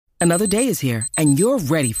Another day is here, and you're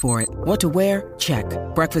ready for it. What to wear? Check.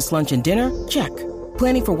 Breakfast, lunch, and dinner? Check.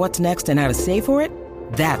 Planning for what's next and how to save for it?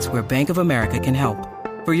 That's where Bank of America can help.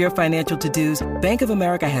 For your financial to-dos, Bank of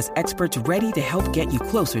America has experts ready to help get you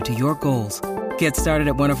closer to your goals. Get started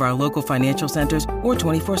at one of our local financial centers or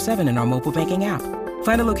 24/7 in our mobile banking app.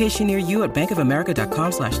 Find a location near you at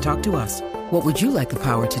bankofamerica.com/talktous. What would you like the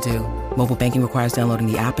power to do? Mobile banking requires downloading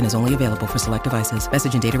the app and is only available for select devices.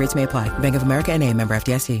 Message and data rates may apply. Bank of America N.A., member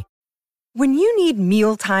FDIC. When you need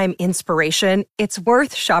mealtime inspiration, it's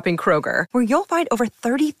worth shopping Kroger, where you'll find over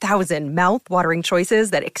 30,000 mouth-watering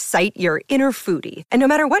choices that excite your inner foodie. And no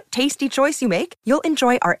matter what tasty choice you make, you'll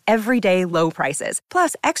enjoy our everyday low prices,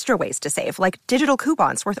 plus extra ways to save, like digital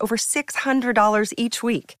coupons worth over $600 each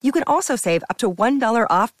week. You can also save up to $1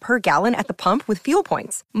 off per gallon at the pump with fuel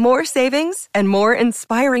points. More savings and more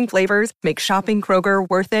inspiring flavors make shopping Kroger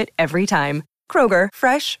worth it every time. Kroger,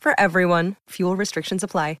 fresh for everyone. Fuel restrictions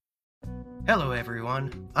apply. Hello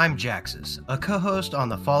everyone, I'm Jaxus, a co-host on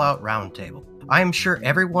the Fallout Roundtable. I am sure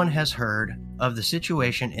everyone has heard of the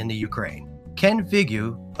situation in the Ukraine. Ken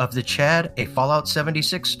Vigu of the Chad, a Fallout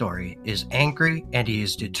 76 story, is angry and he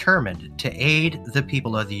is determined to aid the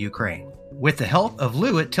people of the Ukraine. With the help of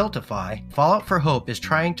Lou at Tiltify, Fallout for Hope is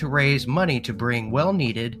trying to raise money to bring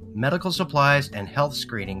well-needed medical supplies and health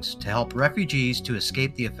screenings to help refugees to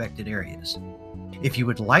escape the affected areas. If you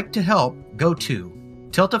would like to help, go to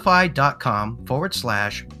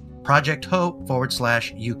tiltify.com/Project Hope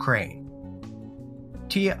 /Ukraine.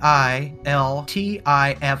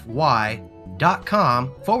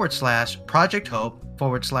 tiltify.com/Project Hope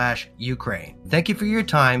 /Ukraine. Thank you for your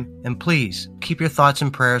time, and please keep your thoughts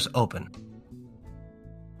and prayers open.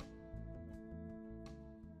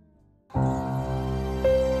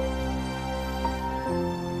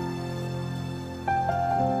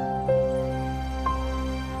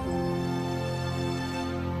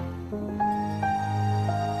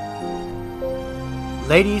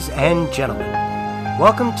 Ladies and gentlemen,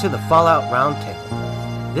 welcome to the Fallout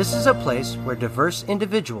Roundtable. This is a place where diverse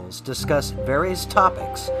individuals discuss various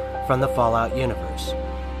topics from the Fallout universe.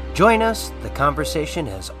 Join us, the conversation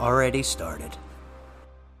has already started.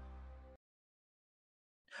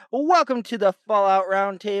 Welcome to the Fallout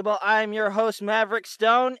Roundtable. I'm your host, Maverick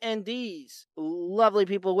Stone, and these lovely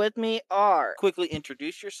people with me are... Quickly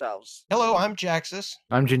introduce yourselves. Hello, I'm Jaxus.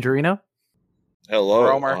 I'm Gingerino. Hello,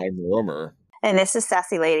 Romer. I'm Romer. And this is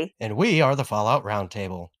Sassy Lady. And we are the Fallout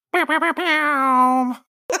Roundtable.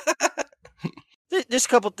 Just a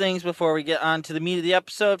couple things before we get on to the meat of the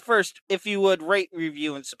episode. First, if you would rate,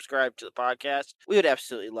 review, and subscribe to the podcast, we would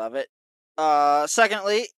absolutely love it.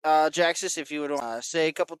 Secondly, Jaxus, if you would say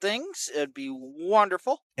a couple things, it'd be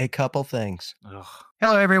wonderful. A couple things.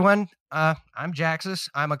 Hello, everyone. I'm Jaxus.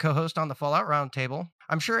 I'm a co-host on the Fallout Roundtable.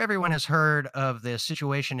 I'm sure everyone has heard of the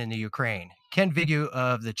situation in the Ukraine. Ken Vigu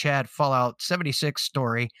of the Chad Fallout 76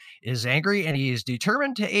 story is angry and he is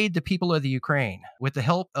determined to aid the people of the Ukraine. With the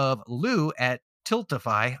help of Lou at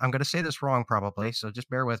Tiltify, I'm going to say this wrong probably, so just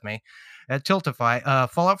bear with me. At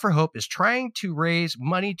Tiltify, Fallout for Hope is trying to raise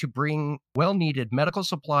money to bring well-needed medical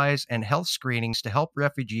supplies and health screenings to help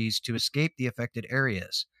refugees to escape the affected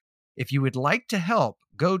areas. If you would like to help,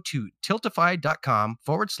 go to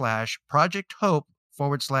tiltify.com/Project Hope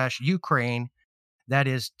 /Ukraine. That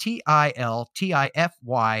is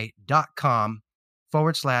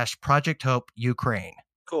tiltify.com/Project Hope Ukraine.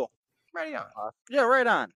 Cool. Right on. Yeah, right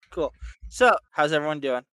on. Cool. So, how's everyone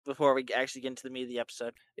doing before we actually get into the meat of the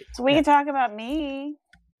episode? So we can talk about me.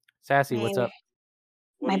 Sassy, what's up?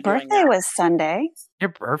 What are My you doing birthday now? was Sunday. Your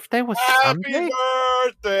birthday was Sunday? Happy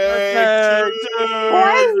birthday to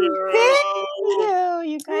Why? you. Thank you.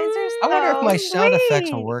 You guys are so I wonder if my sound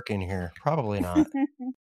effects will sweet. work in here. Probably not.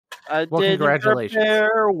 I Well, didn't congratulations.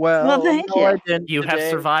 prepare well. Well, thank No, I you. didn't You have today.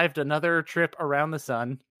 survived another trip around the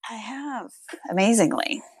sun. I have.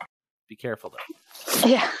 Amazingly. Be careful, though.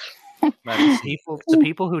 Yeah. The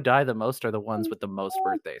people who die the most are the ones with the most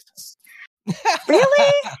birthdays.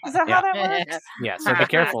 Really? Is that Yeah. how that works? Yeah, so be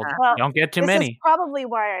careful. Well, Don't get too this many. is probably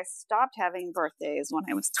why I stopped having birthdays when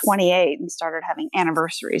I was 28 and started having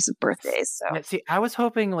anniversaries of birthdays. So Yeah, see, I was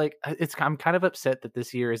hoping I'm kind of upset that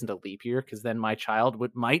this year isn't a leap year because then my child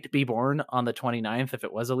might be born on the 29th if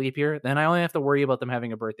it was a leap year. Then I only have to worry about them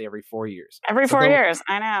having a birthday every 4 years. every So 4 they'll- years,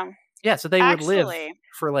 I know. Yeah, so they would live Actually-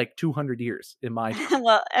 for like 200 years in my time.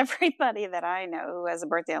 Well, everybody that I know who has a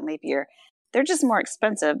birthday on leap year, they're just more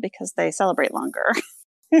expensive because they celebrate longer.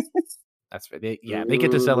 That's they get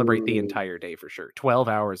to celebrate the entire day for sure. 12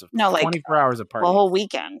 hours of No, like 24 hours of party. The whole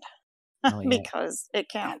weekend. Oh, yeah. Because it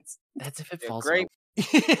counts. That's if it Yeah, falls. great.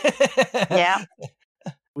 Yeah.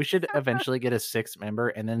 We should eventually get a sixth member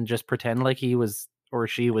and then just pretend like he was or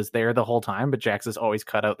she was there the whole time, but Jax has always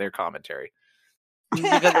cut out their commentary.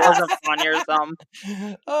 Because it wasn't funny or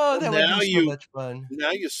something. Oh, that would Now be so you- much fun.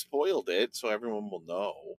 Now you spoiled it, so everyone will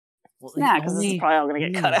know. Well, Yeah, because this is probably all going to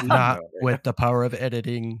get cut out. Not with the power of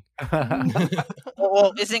editing.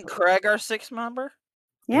 Well, isn't Craig our sixth member?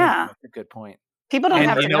 Yeah. That's a good point. People don't And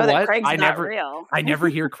have you to know know that what? Craig's I not never- real. I never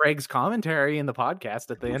hear Craig's commentary in the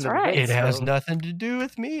podcast at the end That's of right. the day. It has so nothing to do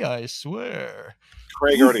with me, I swear.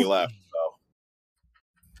 Craig already left, so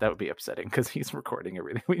that would be upsetting because he's recording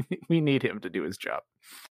everything. We need him to do his job.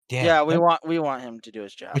 Damn, Yeah, we that- want him to do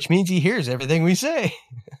his job. which means he hears everything we say.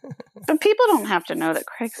 But people don't have to know that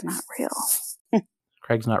Craig's not real.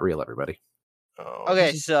 Craig's not real, everybody. Oh, Okay,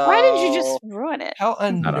 this is- so Why did you just ruin it? how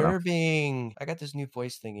don't know. unnerving! I got this new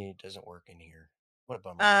voice thingy. It doesn't work in here. What a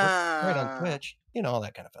bummer. Right on Twitch, all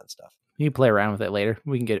that kind of fun stuff. You can play around with it later.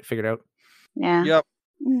 We can get it figured out. Yeah. Yep.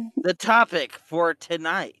 Mm. The topic for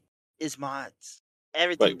tonight is mods.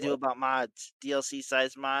 Everything Wait, to do what? about mods. DLC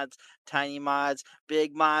size mods, tiny mods,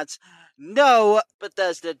 big mods. No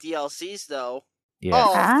Bethesda DLCs though. Yeah.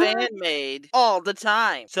 All Ah. fan made all the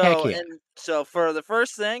time. So Heck yeah. and so for the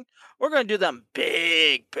first thing, we're gonna do them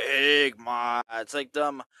big mods. Like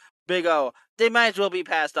them big O. They might as well be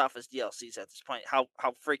passed off as DLCs at this point. How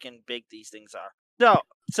freaking big these things are.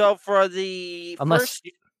 So for the Unless first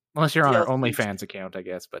unless you're on our DLCs. OnlyFans account, I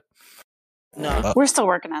guess. But no. We're still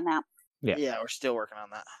working on that. Yeah. We're still working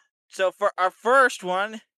on that. So for our first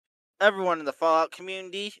one, everyone in the Fallout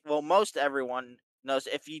community, well, most everyone knows.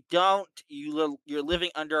 If you don't, you're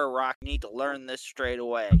living under a rock. You need to learn this straight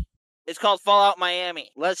away. It's called Fallout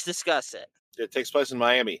Miami. Let's discuss it. it takes place in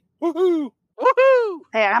Miami. Woohoo! Woohoo!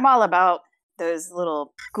 Hey, I'm all about those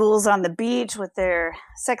little ghouls on the beach with their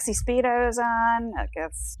sexy Speedos on.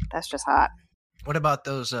 That's just hot. What about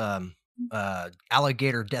those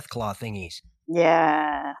alligator deathclaw thingies?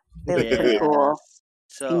 Yeah. They look pretty Yeah. cool.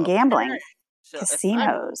 So And gambling. So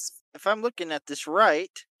Casinos. if I'm looking at this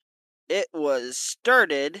right, it was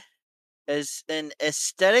started as an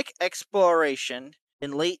aesthetic exploration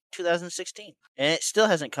in late 2016, and it still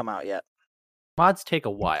hasn't come out yet. mods take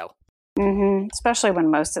a while. Especially when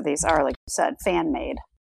most of these are, like you said, fan made.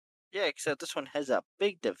 Yeah, except this one has a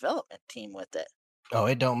big development team with it. Oh,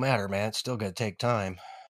 it don't matter, man. It's still gonna take time.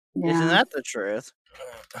 Isn't that the truth?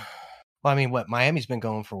 Well, I mean, what Miami's been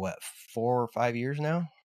going for 4 or 5 years now?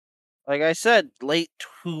 Like I said, late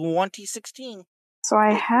 2016. So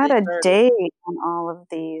I They- had they a started- date on all of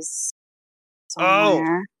these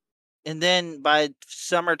somewhere. And then by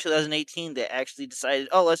summer 2018, they actually decided,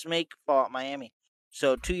 oh, let's make Fallout Miami.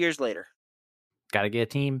 So 2 years later. Got to get a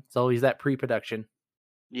team. It's always that pre-production.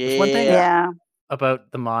 Yeah. one thing- Yeah.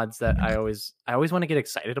 About the mods that I always want to get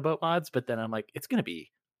excited about mods, but then I'm like, it's gonna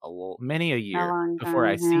be many a year long before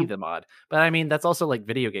I time, see yeah. the mod. But I mean, that's also like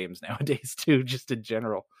video games nowadays too, just in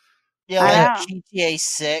general. Yeah, I like know. GTA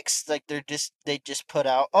 6, like they just put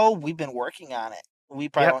out, oh, we've been working on it. We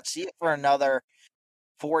probably Yep. won't see it for another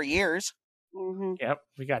 4 years. hmm Yep,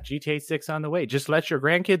 we got GTA 6 on the way. Just let your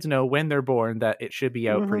grandkids know when they're born that it should be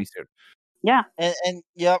out Mhm. pretty soon. And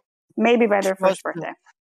yep. Maybe by their Supposed first to- birthday.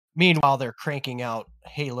 Meanwhile, they're cranking out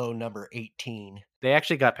Halo number 18. They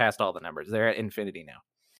actually got past all the numbers. They're at infinity now.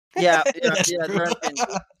 Yeah, That's yeah, they're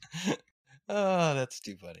in- Oh, that's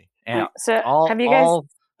too funny. And So all, have you guys? all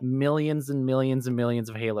millions and millions and millions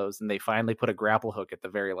of Halos, and they finally put a grapple hook at the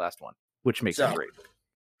very last one, which makes it So- great.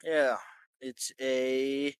 Yeah, it's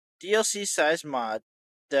a DLC size mod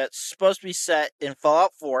that's supposed to be set in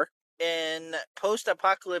Fallout 4 in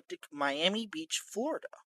post-apocalyptic Miami Beach, Florida.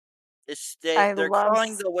 I They're love-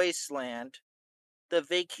 calling the wasteland the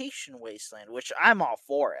Vacation Wasteland, which I'm all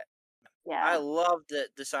for it. I Yeah. love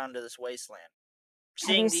the sound of this wasteland.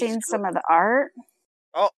 Have you these seen go- some of the art?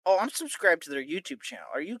 Oh, I'm subscribed to their YouTube channel.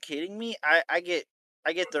 Are you kidding me? I get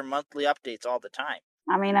their monthly updates all the time.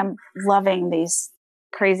 I mean, I'm loving these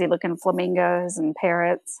crazy looking flamingos and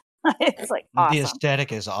parrots. It's like The awesome.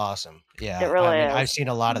 aesthetic is awesome. Yeah, It really I mean, is. I've seen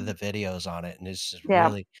a lot of the videos on it, and it's just Yeah.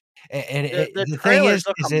 really. And The the thing trailers is,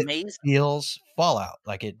 look it amazing. feels Fallout.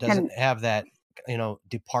 Like it doesn't And- have that,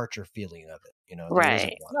 departure feeling of it. There isn't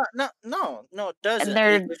Right. one. No, it doesn't.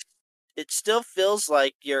 they're- It still feels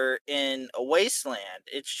like you're in a wasteland.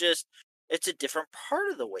 It's a different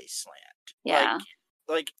part of the wasteland. Yeah.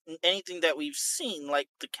 Like anything that we've seen, like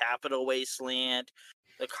the Capital Wasteland,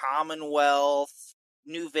 the Commonwealth,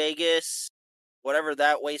 New Vegas, whatever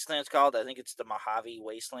that wasteland's called. I think it's the Mojave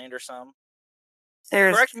Wasteland or something.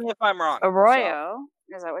 There's Correct me if I'm wrong. Arroyo.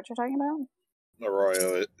 Is that what you're talking about?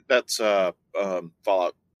 Arroyo. That's Fallout,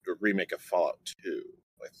 a remake of Fallout 2.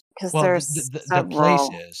 Because Well, there's the place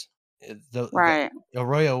several. is. the Right.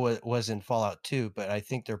 Arroyo was in Fallout 2, but I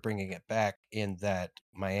think they're bringing it back in that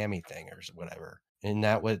Miami thing or whatever. And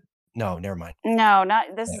that would no, never mind. No,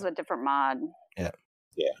 not this Yeah. is a different mod. Yeah.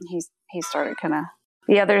 He started kind of.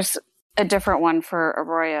 Yeah, there's a different one for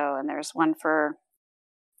Arroyo, and there's one for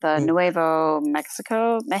the Nuevo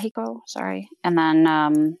Mexico. Sorry, and then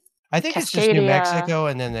I think it's just New Cascadia. Mexico,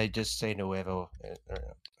 and then they just say Nuevo.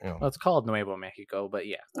 Well, it's called Nuevo Mexico, but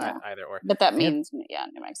yeah, Yeah. either or. But that means New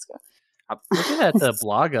Mexico. I'm looking at the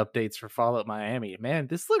blog updates for Fallout Miami. Man,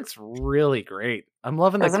 this looks really great. I'm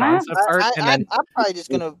loving the Doesn't it? concept art. And then I'm probably just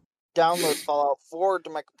gonna download Fallout 4 to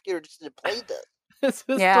my computer just to play this. it's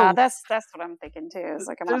just Yeah, that's what I'm thinking too. It's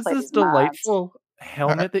like I'm gonna there's play this these mods. delightful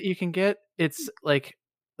helmet that you can get. It's like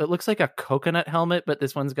it looks like a coconut helmet, but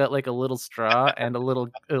this one's got like a little straw and a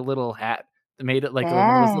little hat that made it like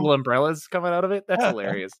those little umbrellas coming out of it. That's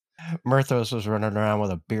hilarious. Murthos was running around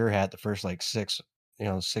with a beer hat the first like 6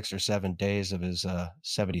 or 7 days of his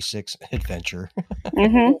 76 adventure.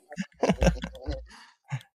 Mm-hmm.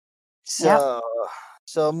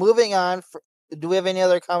 So moving on. Do we have any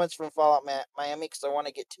other comments from Fallout Miami? Because I want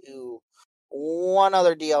to get to one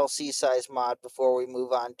other DLC size mod before we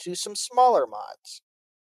move on to some smaller mods.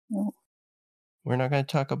 We're not going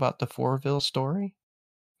to talk about the Forville story?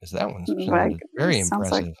 Because that one's Like, very sounds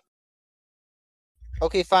like- impressive.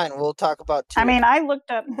 Okay, fine. We'll talk about two. I mean, I looked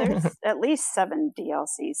up. There's at least 7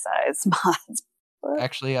 DLC size mods.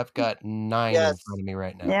 Actually, I've got 9 in Yes. front of me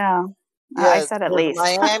right now. Yeah, I said at there's least.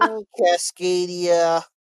 Miami, Cascadia,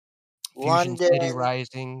 Fusion London, City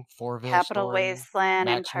Rising, Forville Capital Story, Wasteland,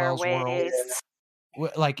 Empire Maxwell's World.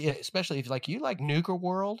 Waste. Like especially if like you like Nuka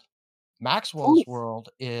World, Maxwell's World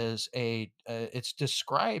is it's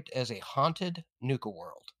described as a haunted Nuka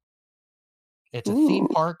World. It's a theme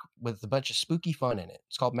park with a bunch of spooky fun in it.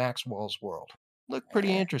 It's called Maxwell's World. Look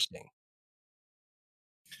pretty interesting.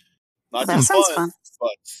 Not That just sounds fun, fun.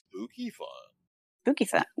 but spooky fun. Spooky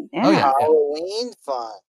fun. Yeah. Oh yeah, Halloween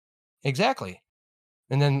fun. exactly.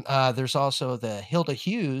 And then there's also the Hilda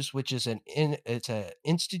Hughes, which is it's a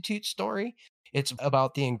institute story. It's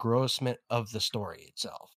about the engrossment of the story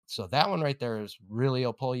itself. So that one right there is really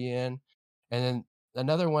will pull you in. And then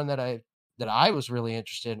another one that I was really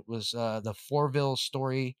interested in was the Forville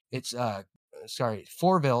story. It's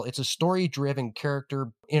Forville. It's a story-driven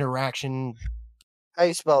character interaction. How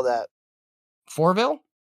you spell that? Forville,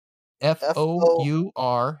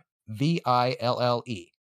 Fourville.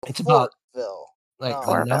 It's about Fortville. like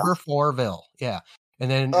Oh. the number Forville. Yeah, and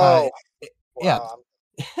then yeah. Wow.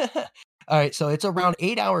 All right, so it's around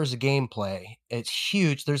 8 hours of gameplay. It's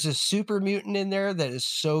huge. There's this super mutant in there that is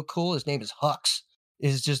so cool. His name is Hux.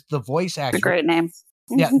 Is just the voice actor. It's a great name.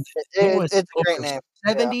 Yeah, It's a great over name.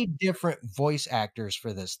 70 different voice actors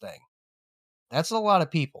for this thing. That's a lot of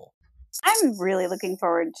people. I'm really looking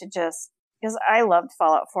forward to just because I loved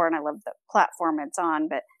Fallout 4 and I love the platform it's on,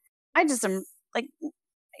 but I just am like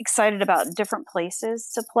excited about different places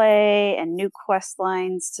to play and new quest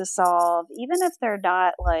lines to solve, even if they're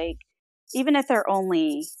not like, even if they're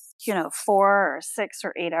only 4 or 6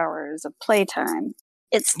 or 8 hours of playtime.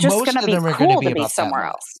 It's just Most going to of be them are gonna cool be to be about that somewhere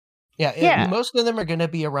much. else. Yeah, most of them are going to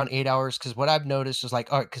be around 8 hours because what I've noticed is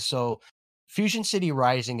like, all right, because so Fusion City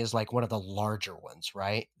Rising is like one of the larger ones,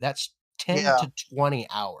 right? That's 10 to 20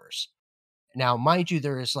 hours. Now, mind you,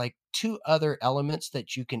 there is like 2 other elements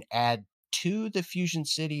that you can add to the Fusion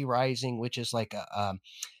City Rising, which is like a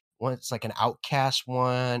one. It's like an Outcast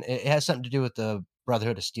one. It has something to do with the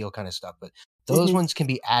Brotherhood of Steel kind of stuff, but those ones can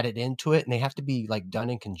be added into it, and they have to be like done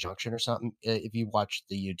in conjunction or something. If you watch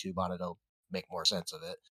the YouTube on it, it'll make more sense of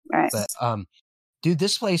it. Right. But dude,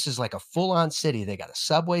 this place is like a full-on city. They got a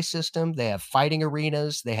subway system. They have fighting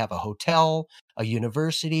arenas. They have a hotel, a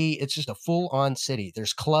university. It's just a full-on city.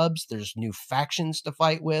 There's clubs. There's new factions to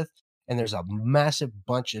fight with. And there's a massive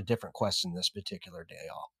bunch of different quests in this particular day.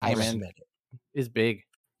 I recommend it. Is big.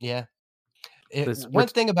 Yeah. This- One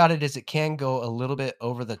thing about it is it can go a little bit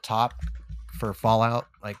over the top for Fallout.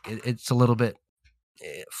 Like it's a little bit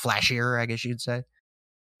flashier, I guess you'd say.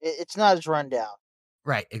 It's not as run down.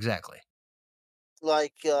 Right, exactly.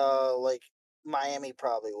 Like Miami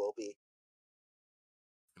probably will be.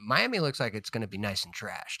 Miami looks like it's going to be nice and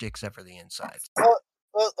trashed, except for the inside.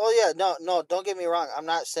 Oh yeah, no, don't get me wrong. I'm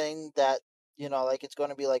not saying that, like it's going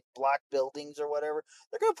to be like block buildings or whatever.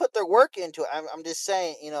 They're going to put their work into it. I'm just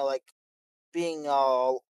saying, like being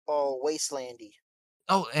all wastelandy.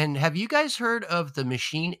 Oh, and have you guys heard of The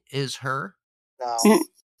Machine Is Her? No.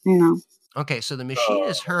 No. Okay, so The Machine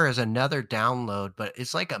Is Her is another download, but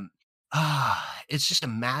it's like it's just a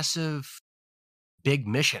massive, big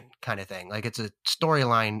mission kind of thing. Like it's a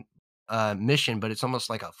storyline mission, but it's almost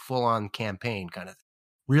like a full-on campaign kind of thing.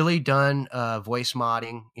 really done voice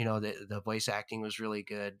modding. You know, the voice acting was really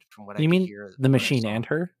good from what I You could mean hear. the when I machine saw and it.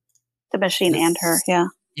 her? The machine and her, yeah.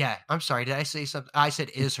 Yeah, I'm sorry. Did I say something? I said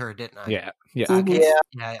is her, didn't I? Yeah, yeah. Mhm.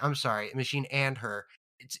 Yeah, I'm sorry. Machine and her.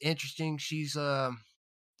 It's interesting. She's there's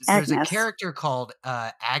a Agnes. character called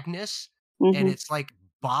Agnes, and Mhm. it's like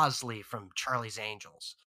Bosley from Charlie's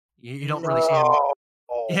Angels. You don't really see him.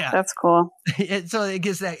 Yeah. That's cool. And so it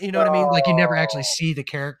gives that, you know what I mean? Like you never actually see the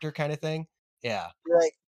character kind of thing. Yeah. You're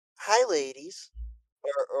like, hi, ladies,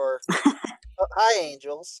 or hi,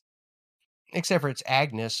 angels. Except for it's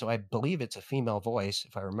Agnes, so I believe it's a female voice,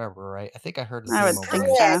 if I remember right. I think I heard the I would female think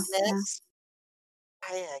voice. so. Agnes.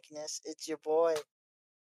 Hi, Agnes. It's your boy.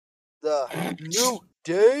 The new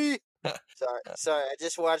day. Sorry. I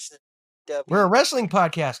just watched the W. We're a wrestling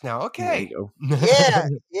podcast now. There Okay. you go. Yeah,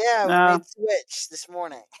 we No. made Switch this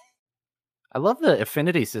morning. I love the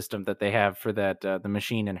affinity system that they have for that the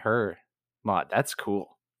machine and her mod. That's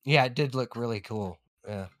cool. Yeah, it did look really cool.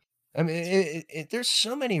 Yeah. I mean, there's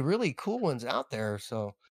so many really cool ones out there.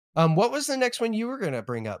 So, what was the next one you were going to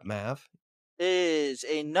bring up, Mav? Is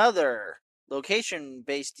another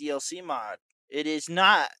location-based DLC mod. It is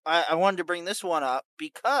not. I wanted to bring this one up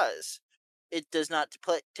because it does not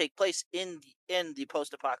take place in the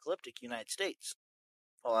post-apocalyptic United States.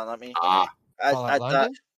 Hold on, let me. Ah, I Fallout thought.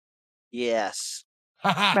 London? Yes.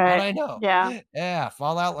 How'd Right. I know? Yeah. Yeah,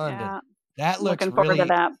 Fallout London. Yeah. That looks Looking forward to really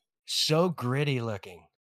that. so gritty looking.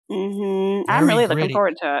 I'm Very really looking gritty.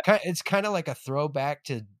 forward to it. It's kind of like a throwback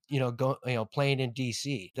to playing in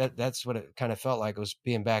DC. That's what it kind of felt like. It was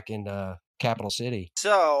being back in Capital City.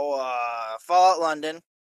 So, Fallout London,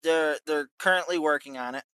 they're currently working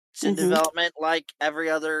on it. It's in Mhm. development, like every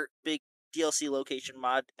other big DLC location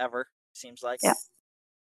mod ever. Seems like. Yeah.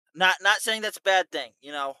 Not saying that's a bad thing.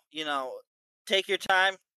 You know. Take your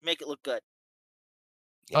time, make it look good.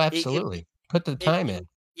 Oh, absolutely. Put the time in.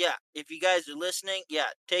 Yeah, if you guys are listening, yeah,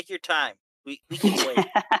 take your time. We can wait.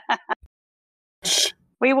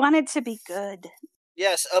 We want it to be good.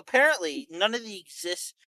 Yes, apparently none of the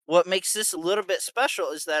exists. What makes this a little bit special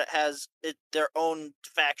is that it has their own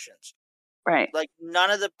factions. Right. Like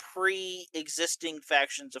none of the pre-existing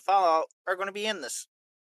factions of Fallout are going to be in this.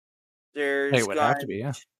 They would have to be,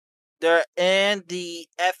 yeah. And the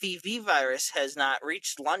FEV virus has not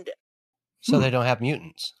reached London. So they don't have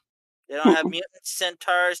mutants. They don't have mutants,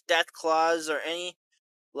 centaurs, death claws, or any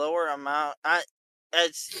lower amount.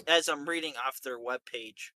 As I'm reading off their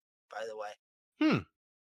webpage, by the way.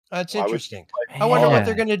 That's Why would- interesting. I wonder what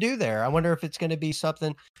they're Man. going to do there. I wonder if it's going to be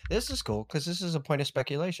something. This is cool because this is a point of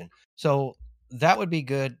speculation. So that would be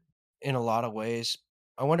good in a lot of ways.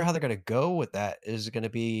 I wonder how they're going to go with that. Is it going to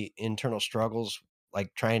be internal struggles,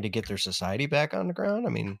 like trying to get their society back on the ground? I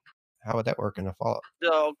mean, how would that work in a Fallout?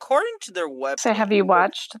 So according to their webpage, So have you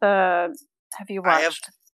watched the? Have you I watched?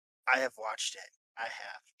 I have watched it. I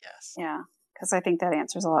have, yes. Yeah, because I think that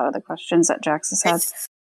answers a lot of the questions that Jax has had.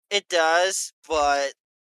 It does, but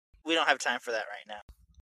we don't have time for that right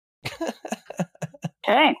now.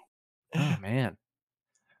 Okay. Oh man.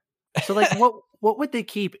 So like what would they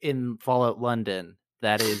keep in Fallout London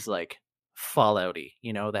that is like Fallouty,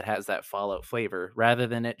 that has that Fallout flavor, rather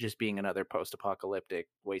than it just being another post-apocalyptic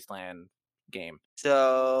wasteland game?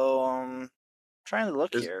 So, trying to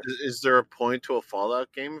look here. Is there a point to a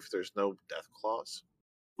Fallout game if there's no death clause?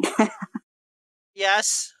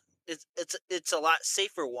 Yes, it's a lot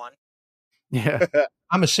safer one. Yeah.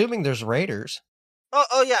 I'm assuming there's raiders.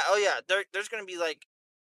 Oh yeah. There's going to be like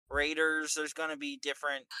raiders. There's going to be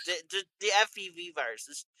different. The FEV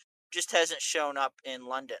virus just hasn't shown up in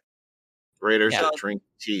London. Raiders Yeah. that drink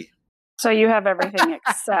tea. So you have everything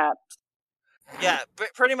except. Yeah,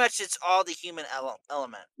 pretty much it's all the human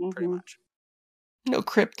element. Pretty Mhm. much. No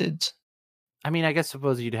cryptids. I mean, I guess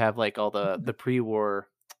suppose you'd have like all the pre-war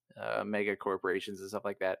mega corporations and stuff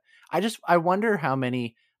like that. I wonder how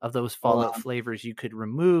many of those Fallout flavors you could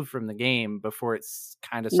remove from the game before it's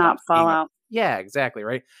kind of Not stops being Fallout. Yeah, exactly,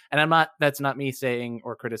 right. And that's not me saying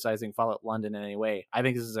or criticizing Fallout London in any way. I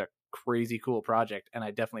think this is a crazy cool project, and I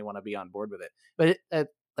definitely want to be on board with it. But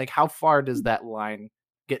like, how far does that line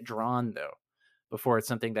get drawn though, before it's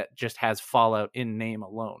something that just has Fallout in name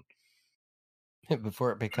alone?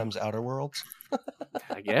 Before it becomes Outer Worlds.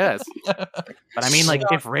 I guess. But I mean, like,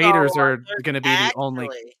 So- if raiders so, are there's going to be the only,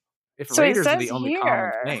 actually- if So it raiders are the says only common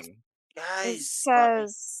here- thing, It Guys,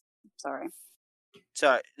 says. Sorry.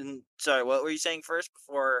 Sorry. What were you saying first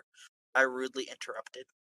before I rudely interrupted?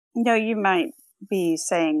 No, you might be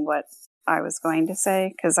saying what I was going to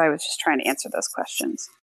say because I was just trying to answer those questions.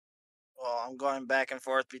 Well, I'm going back and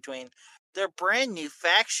forth between they're brand new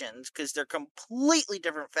factions because they're completely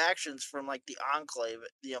different factions from like the Enclave,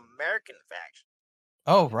 the American faction.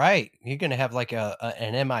 Oh, right. You're gonna have like an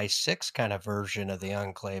MI6 kind of version of the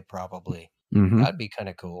Enclave, probably. Mm-hmm. That'd be kind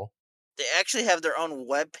of cool. They actually have their own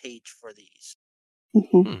web page for these.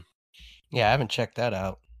 Yeah, I haven't checked that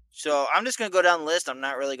out. So I'm just gonna go down the list. I'm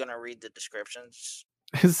not really gonna read the descriptions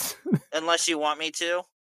unless you want me to.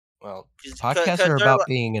 Well, 'Cause- podcasts 'cause are they're about like-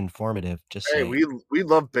 being informative. Just Hey, saying. we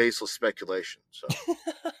love baseless speculation. So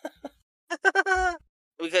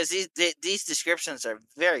because these descriptions are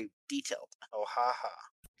very detailed. Oh, haha.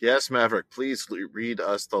 yes, Maverick, please read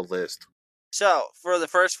us the list. So for the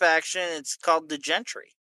first faction, it's called the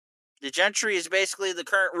Gentry. The Gentry is basically the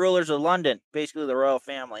current rulers of London, basically the royal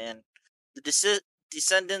family, and the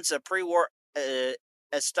descendants of pre-war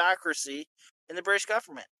aristocracy in the British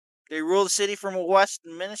government. They rule the city from a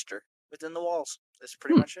Westminster within the walls. That's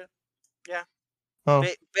pretty much it. Yeah. Oh.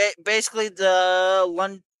 Basically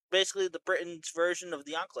basically the Britain's version of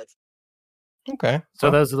the Enclave. Okay.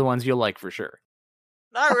 So those are the ones you'll like for sure.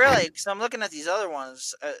 Not really, because I'm looking at these other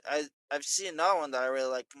ones. I've seen another one that I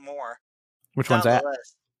really like more. Which Down one's the that?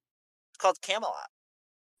 list. It's called Camelot.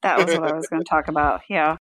 That was what I was going to talk about.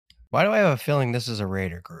 Yeah. Why do I have a feeling this is a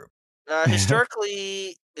raider group?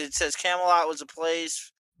 Historically, it says Camelot was a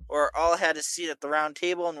place where all had a seat at the round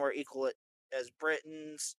table and were equal as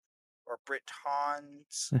Britons or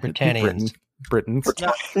Britons. Britannians. Britons.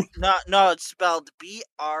 No, it's spelled Britons.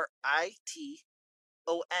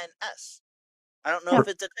 I don't know if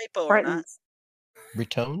it's a typo or not.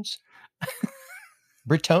 Britons.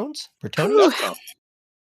 Britones? Britonians?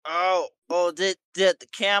 Oh, the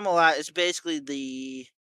Camelot is basically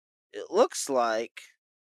it looks like,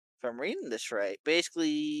 if I'm reading this right,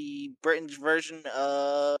 basically Britain's version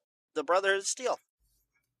of the Brotherhood of Steel.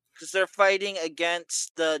 Because they're fighting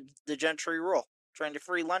against the Gentry rule, trying to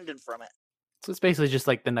free London from it. So it's basically just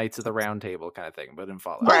like the Knights of the Round Table kind of thing, but in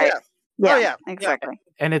Fallout. Right. Oh, yeah. Exactly.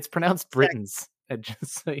 And it's pronounced Britons.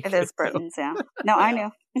 Just so you It is know. Britons, yeah. No, I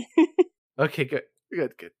knew. Okay, good.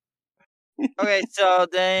 Okay, so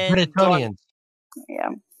then Britonians. Yeah.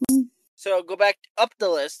 So go back up the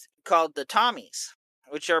list, called the Tommies,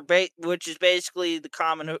 which is basically the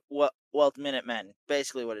Commonwealth Minutemen.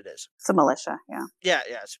 Basically, what it is. It's a militia, yeah. Yeah,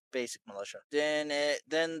 it's basic militia. Then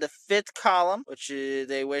the fifth column, which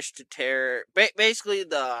they wish to tear, basically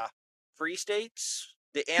the Free States,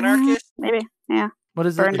 the anarchists. Maybe, yeah. What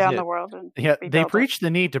is Burn it? down the world. And Yeah, they rebuild it. preach the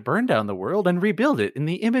need to burn down the world and rebuild it in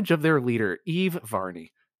the image of their leader, Eve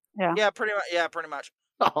Varney. Yeah, pretty much.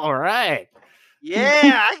 All right.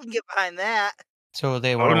 Yeah, I can get behind that. So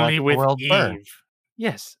they want to watch Only the with world Eve. burn.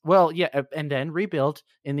 Yes. Well, yeah, and then rebuilt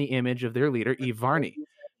in the image of their leader, Eve Varney.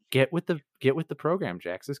 Get with the program,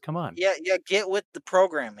 Jaxus. Come on. Yeah, get with the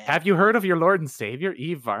program, man. Have you heard of your Lord and Savior,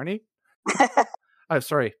 Eve Varney? I'm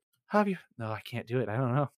sorry. Have you? No, I can't do it. I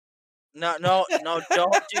don't know. No,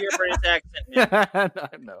 don't do your British accent, man.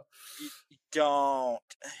 No. Don't.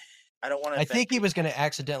 I don't want to. I think he was going to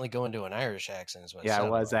accidentally go into an Irish accent. Is what it Yeah, I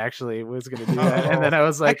sounded was like. actually going to do that, and then I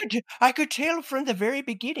was like, I could tell from the very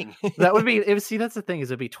beginning. that would be. See, that's the thing, is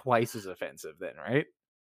it'd be twice as offensive then, right?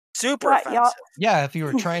 super What, offensive. y'all- Yeah, if you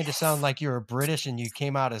were trying to sound like you were British and you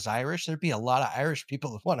came out as Irish, there'd be a lot of Irish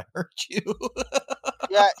people that want to hurt you.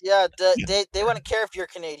 Yeah. They wouldn't care if you're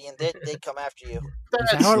Canadian. They come after you.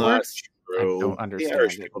 That's how it not works? true. I don't The understand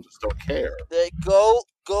Irish it. people just don't care. They go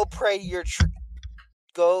pray to your tree.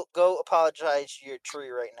 Go apologize to your tree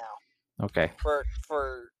right now Okay. for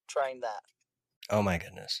trying that. Oh my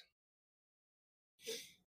goodness.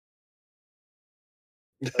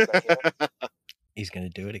 He's going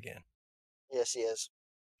to do it again. Yes, he is.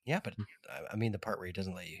 Yeah, but I mean the part where he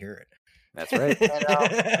doesn't let you hear it. That's right.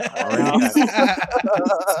 I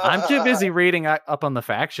I'm too busy reading up on the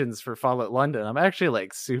factions for Fallout London. I'm actually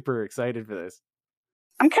like super excited for this.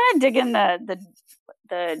 I'm kind of digging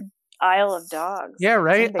the Isle of Dogs. Yeah, It's a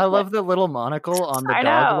right. big I one. love the little monocle on the I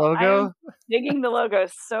dog know, logo. I'm digging the logo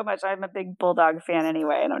so much. I'm a big Bulldog fan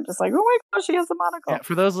anyway, and I'm just like, oh my gosh, she has a monocle. Yeah,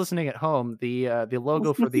 for those listening at home, the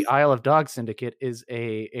logo for the Isle of Dogs Syndicate is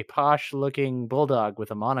a posh looking bulldog with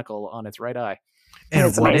a monocle on its right eye. And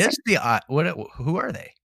It's what amazing. is the who are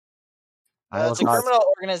they? Isle it's of a Dogs. criminal It's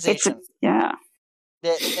organization. yeah.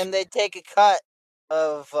 And they take a cut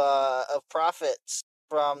of profits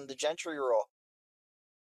from the Gentry rule.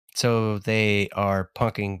 So they are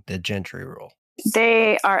punking the Gentry rule.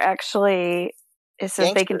 They are actually. It says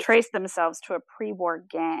they can Gangsters. trace themselves to a pre-war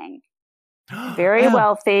gang, very Yeah.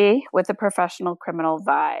 wealthy with a professional criminal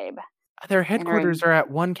vibe. Their headquarters are at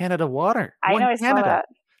One Canada Water. I One know. I saw Canada. that.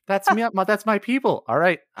 That's me. That's my people. All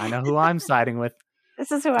right, I know who I'm siding with.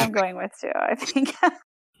 This is who I'm going with too. I think.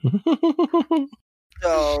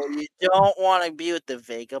 So you don't want to be with the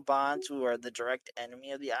Vagabonds, who are the direct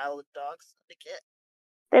enemy of the Isle of Dogs Syndicate.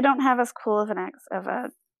 They don't have as cool of an ex of a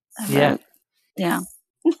Yeah. yeah.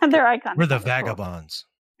 Their icon. We're the vagabonds.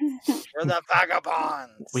 We're the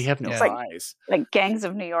vagabonds. We have no Yeah. eyes. Like Gangs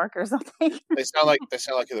of New York or something. They sound like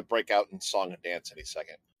they'll break out in song and dance any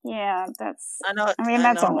second. Yeah, that's. I know. I mean,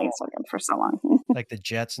 that's only for so long. Like the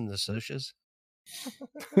Jets and the Socias.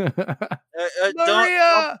 Don't,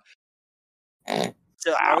 Maria!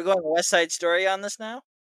 so are we going to West Side Story on this now?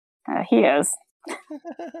 He is.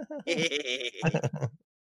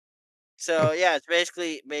 So yeah, it's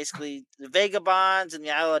basically the Vagabonds and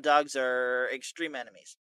the Isle of Dogs are extreme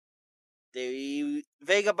enemies. The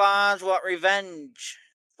Vagabonds want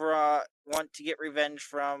to get revenge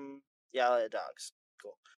from the Isle of Dogs.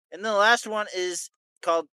 Cool. And then the last one is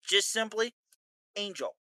called just simply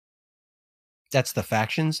Angel. That's the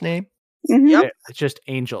faction's name? Mhm. Yep. It's just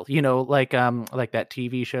Angel. You know, like that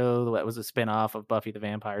TV show that was a spin-off of Buffy the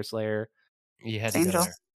Vampire Slayer. You had to go Angel.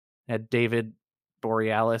 there. Had David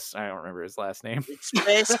Borealis. I don't remember his last name. It's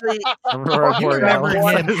basically Aurora You remember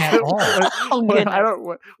Borealis. him at all. Oh, What- goodness. I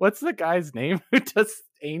don't. What's the guy's name who does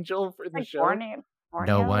Angel for the Like show? Borneo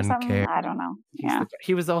No or one something? cares. I don't know. He's Yeah.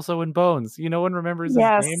 he was also in Bones. No one remembers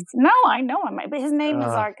Yes. his name. No, I know him, but his name is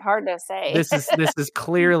Uh, like hard to say. This is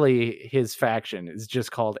clearly his faction. It's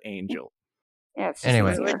just called Angel. Yeah, it's just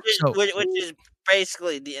Anyway, easier. which is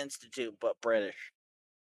basically the Institute but British.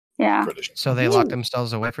 Yeah. British. So they locked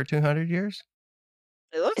themselves away for 200 years?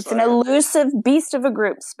 It looks It's like an it. elusive beast of a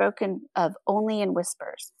group spoken of only in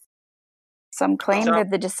whispers. Some claim So- they're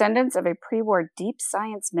the descendants of a pre-war deep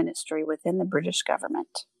science ministry within the British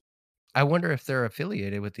government. I wonder if they're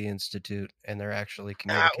affiliated with the Institute and they're actually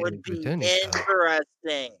That communicating would be within each other.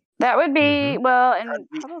 interesting. That would be, well, and That'd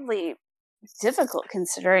be- probably difficult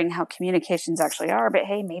considering how communications actually are, but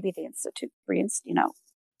hey, maybe the Institute,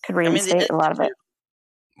 could reinstate a lot of it.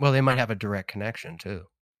 Well, they might have a direct connection too.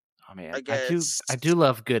 Oh man, I I guess- do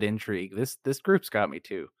love good intrigue. This group's got me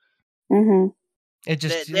too. Mm-hmm. It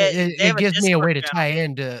just They it have a gives me a way to Discord tie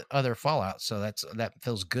into other Fallout, so that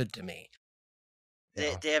feels good to me. You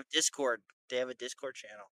know? They have Discord. They have a Discord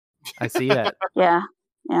channel. I see that. Yeah.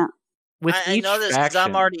 With I each know this because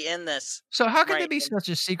I'm faction- already in this. So how can they Right, be and- such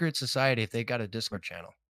a secret society if they got a Discord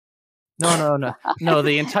channel? No. The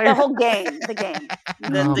The entire whole game. The game.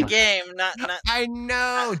 The, Oh the my- game, not I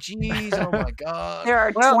know. Jeez. Oh my god. There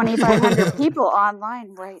are Well- 2,500 people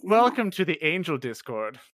online right now. Welcome to the Angel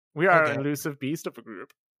Discord. We are Okay. an elusive beast of a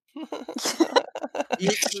group.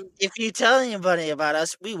 if you tell anybody about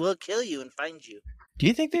us, we will kill you and find you. Do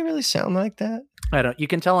you think they really sound like that? I don't. You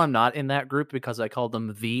can tell I'm not in that group because I called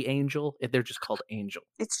them the Angel. They're just called Angel.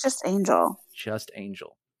 It's just Angel. Just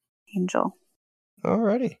Angel. Angel.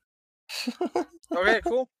 Alrighty. Okay,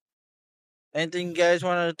 cool. Anything you guys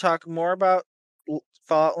want to talk more about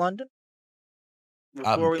Fallout London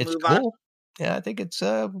before we it's move cool. on? Yeah, I think it's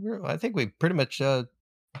I think we pretty much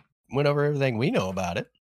went over everything we know about it.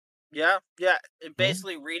 Yeah.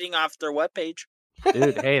 Basically reading off their webpage.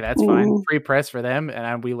 Dude, hey, that's fine. Ooh. Free press for them,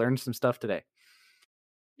 and we learned some stuff today.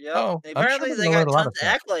 Yeah. Oh, I'm sure Apparently we're they gonna got learn a lot tons of of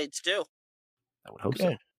stuff. accolades too. I would hope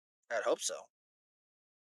Good. I'd hope so.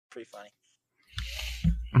 Pretty funny.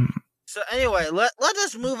 Mm. So anyway, let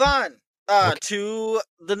us move on to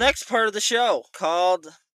the next part of the show called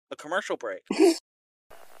a commercial break.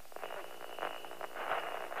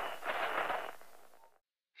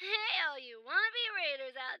 Hey, all you wannabe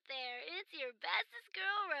raiders out there, it's your bestest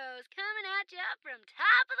girl Rose coming at ya from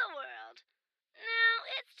top of the world. Now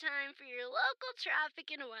it's time for your local traffic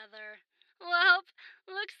and weather. Well,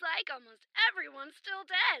 looks like almost everyone's still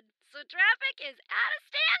dead, so traffic is at a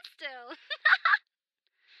standstill.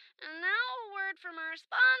 And now a word from our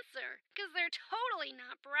sponsor, because they're totally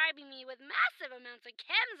not bribing me with massive amounts of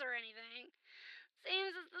chems or anything.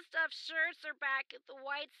 Seems as the stuffed shirts are back at the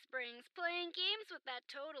White Springs playing games with that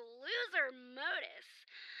total loser Modus.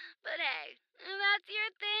 But hey, if that's your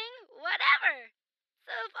thing, whatever.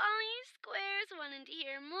 So if all you squares wanted to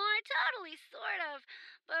hear more totally sort of,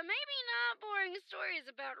 but maybe not boring stories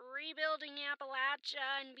about rebuilding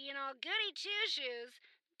Appalachia and being all goody two-shoes,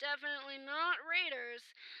 definitely not raiders,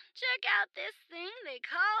 check out this thing they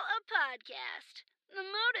call a podcast. The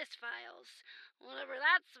Modus Files. Whatever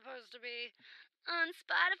that's supposed to be. On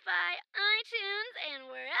Spotify, iTunes, and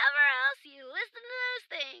wherever else you listen to those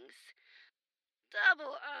things.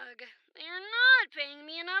 Double ugh. They are not paying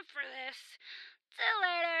me enough for this. Till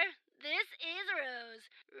later, this is Rose.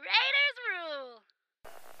 Raiders rule!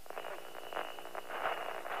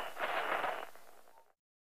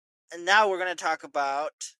 And now we're going to talk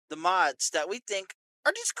about the mods that we think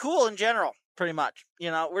are just cool in general, pretty much.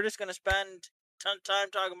 We're just going to spend a ton of time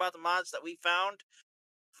talking about the mods that we found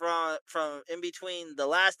from in between the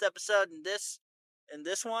last episode and this, in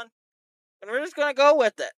this one, and we're just gonna go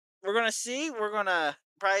with it. We're gonna see. We're gonna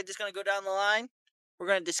probably just gonna go down the line. We're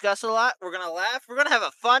gonna discuss a lot. We're gonna laugh. We're gonna have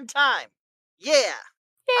a fun time. Yeah,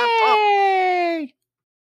 I'm pumped. Yay!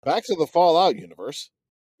 Back to the Fallout universe.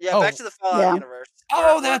 Yeah, Oh. back to the Fallout Yeah. universe.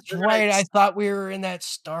 Oh, that's right. I thought we were in that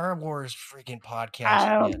Star Wars freaking podcast.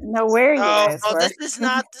 I don't again. know where you Oh, guys bro, were. this is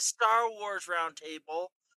not the Star Wars roundtable.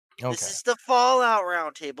 Okay. This is the Fallout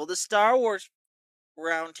roundtable. The Star Wars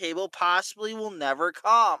roundtable possibly will never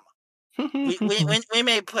come. We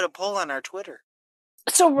may put a poll on our Twitter.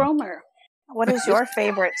 So, Romer, what is your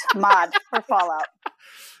favorite mod for Fallout?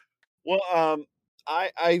 Well,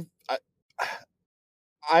 I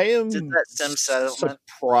am Did that Sim settlement?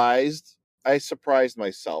 surprised. I surprised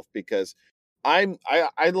myself because I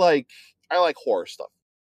like horror stuff.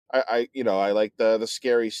 I like the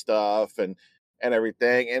scary stuff and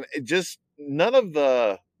everything, and it just none of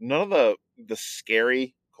the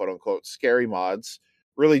scary, quote unquote, scary mods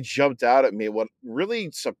really jumped out at me. What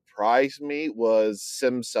really surprised me was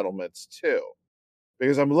Sim Settlements 2,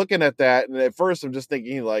 because I'm looking at that and at first I'm just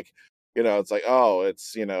thinking like, it's like, oh,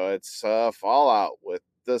 it's Fallout with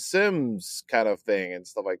the Sims kind of thing and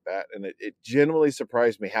stuff like that, and it genuinely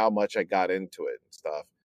surprised me how much I got into it and stuff,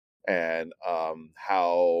 and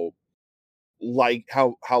how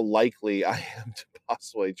likely I am to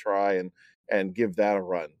possibly try and give that a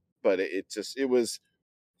run. But it was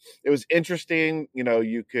interesting.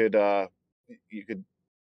 You could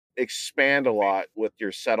expand a lot with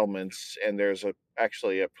your settlements, and there's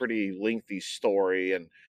actually a pretty lengthy story, and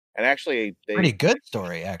actually Pretty good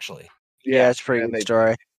story, actually. Yeah, it's a pretty and good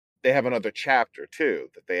story. They have another chapter too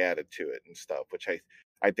that they added to it and stuff, which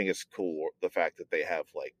I think is cool. The fact that they have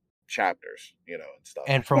like chapters, and stuff.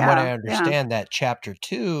 And from what I Yeah, understand, that chapter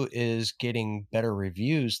 2 is getting better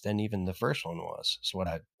reviews than even the first one was. Is what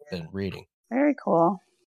I've been reading. Very cool.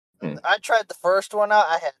 I tried the first one out.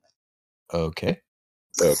 I had Okay.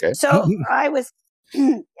 So, I was,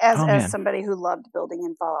 man. as somebody who loved building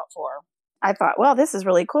in Fallout 4, I thought, well, this is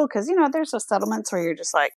really cool because, there's those settlements where you're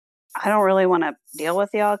just like, I don't really want to deal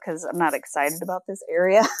with y'all because I'm not excited about this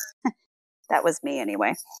area. That was me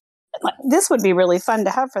anyway. Like, this would be really fun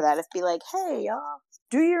to have for that. It'd be like, hey, y'all,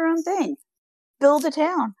 do your own thing. Build a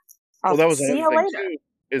town. I'll Well, that was see another you thing later. too,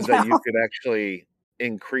 is that you could actually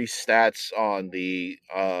increase stats on the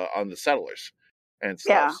settlers and stuff,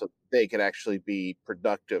 Yeah. so they could actually be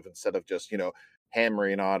productive instead of just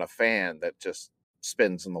hammering on a fan that just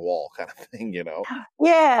spins in the wall kind of thing.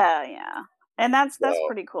 Yeah. And that's So-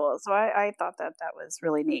 pretty cool. So I thought that was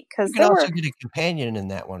really neat because You can also get a companion in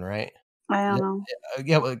that one, right? I don't know.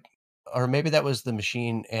 Yeah, or maybe that was the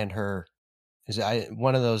machine and her. Is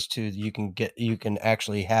one of those two? You can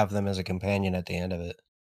actually have them as a companion at the end of it.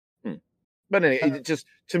 But anyway, it just,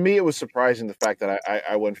 to me, it was surprising the fact that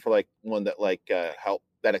I went for like one that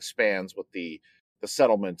that expands with the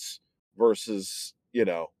settlements versus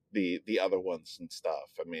the other ones and stuff.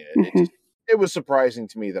 I mean, it was surprising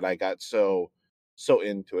to me that I got so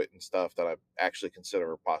into it and stuff that I actually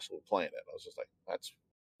consider possibly playing it. I was just like, that's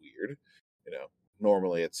weird.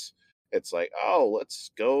 Normally it's like, oh,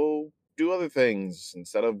 let's go do other things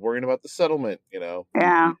instead of worrying about the settlement.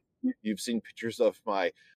 Yeah. You've seen pictures of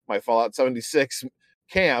my Fallout 76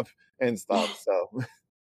 camp and stuff. So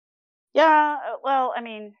Yeah. Well, I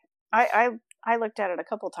mean, I looked at it a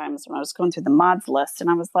couple times when I was going through the mods list, and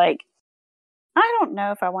I was like, I don't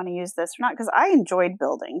know if I want to use this or not because I enjoyed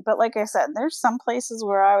building. But like I said, there's some places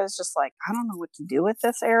where I was just like, I don't know what to do with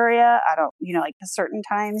this area. I don't, like certain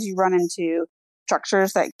times you run into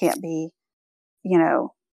structures that can't be,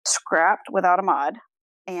 scrapped without a mod.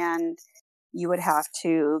 And you would have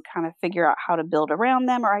to kind of figure out how to build around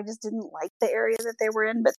them, or I just didn't like the area that they were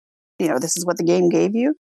in, but this is what the game gave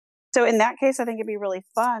you. So in that case, I think it'd be really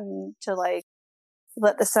fun to like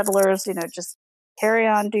let the settlers, just carry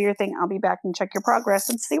on, do your thing. I'll be back and check your progress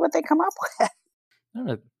and see what they come up with. I don't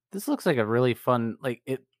know. This looks like a really fun, like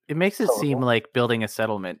it makes it seem like building a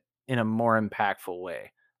settlement in a more impactful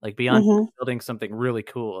way. Like beyond building something really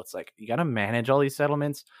cool, it's like you got to manage all these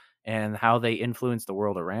settlements and how they influence the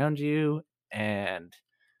world around you, and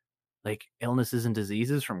like illnesses and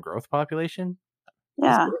diseases from growth population.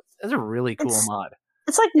 Yeah. That's a really cool mod.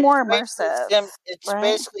 It's like more immersive. It's right?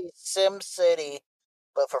 basically Sim City,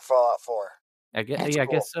 but for Fallout 4. I guess, That's I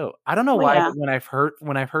cool. guess so. I don't know Well, why, yeah. but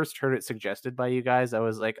when I first heard it suggested by you guys, I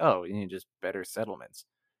was like, oh, you need just better settlements.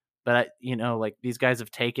 But like these guys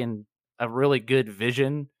have taken a really good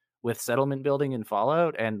vision with settlement building in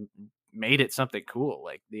Fallout and made it something cool.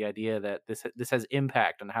 Like the idea that this has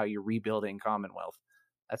impact on how you're rebuilding Commonwealth.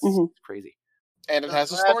 That's crazy. And it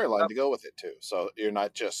has a storyline to go with it too. So you're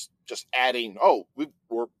not just adding. Oh,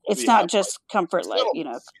 It's we not have just comfort,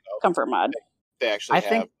 settlements, comfort mod. They actually I have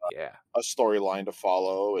think, yeah. a storyline to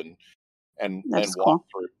follow and That's cool.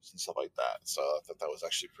 walkthroughs and stuff like that. So I thought that was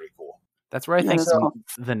actually pretty cool. That's where I That think is cool.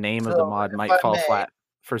 the name of So, the mod if might I fall may- flat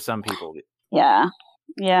for some people. Yeah.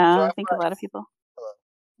 Yeah, So I if think a lot of people. Hello.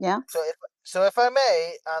 Yeah. So if I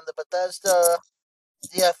may, on the Bethesda,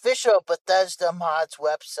 the official Bethesda mods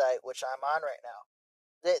website, which I'm on right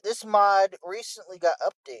now, this mod recently got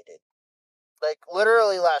updated, like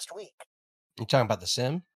literally last week. You talking about the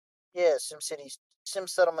sim? Yeah, SimCity, Sim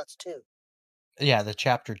Settlements 2. Yeah, the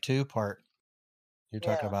chapter 2 part. You're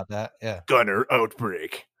talking Yeah. about that? Yeah. Gunner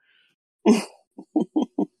Outbreak. That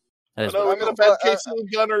is Oh, no, what we got a but, bad case of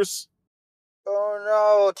gunners. Oh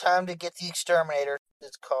no! Time to get the exterminator.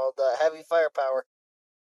 It's called Heavy Firepower.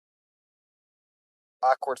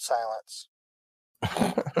 Awkward silence.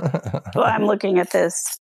 Well, I'm looking at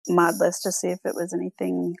this mod list to see if it was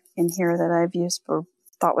anything in here that I've used or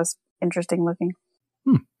thought was interesting looking.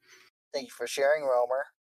 Thank you for sharing, Romer.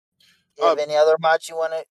 Do you have any other mods you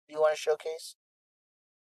want to showcase?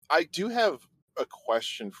 I do have a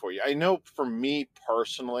question for you. I know for me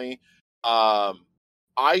personally,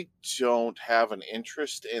 I don't have an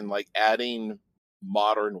interest in like adding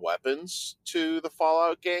modern weapons to the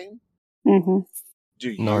Fallout game. Mm-hmm.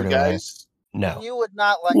 Do you Nor do I. guys? No. You would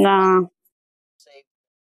not like. No, Say,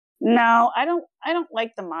 no, I don't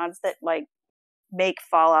like the mods that like make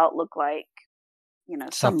Fallout look like,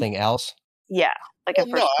 Something else? Yeah, like a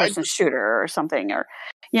Well, no, I first-person shooter or something, or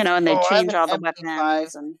and they I have change an all the MP5.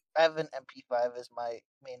 weapons and. I have an MP5 as my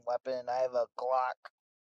main weapon, and I have a Glock.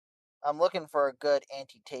 I'm looking for a good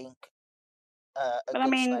anti-tank, But good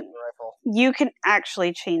sniper rifle. You can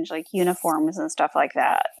actually change like uniforms and stuff like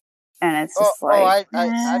that, and it's just like. I've done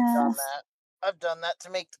that. I've done that to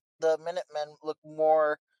make the Minutemen look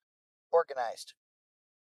more organized.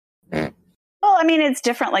 Well, it's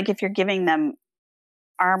different. Like if you're giving them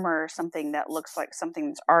armor or something that looks like something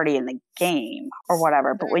that's already in the game or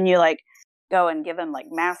whatever, but when you like go and give them like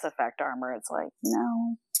Mass Effect armor, it's like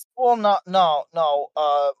no. Well, no.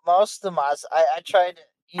 Most of the mods I tried,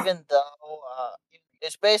 even though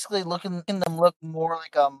it's basically making them look more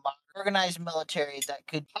like a organized military that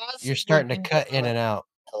could possibly. You're starting to cut in and out.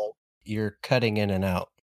 Hello. You're cutting in and out.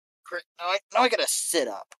 Now I gotta sit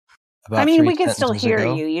up. About we 3 can still sentences hear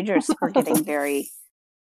ago. you. You just were getting very,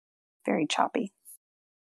 very choppy.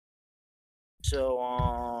 So,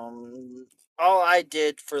 all I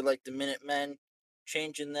did for like the Minutemen,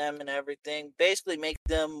 changing them and everything, basically make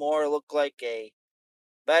them more look like a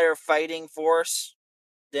better fighting force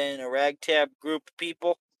than a ragtag group of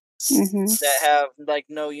people that have like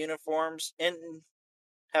no uniforms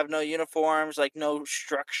like no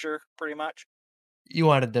structure, pretty much. You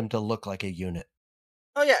wanted them to look like a unit.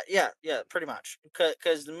 Oh yeah, pretty much.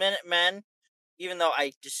 Because the Minutemen, even though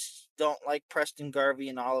I just don't like Preston Garvey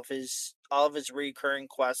and all of his recurring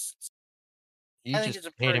quests, You I think just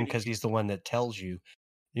it's hate him because he's the one that tells you,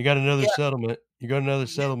 you got another settlement. You got another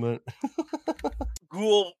settlement.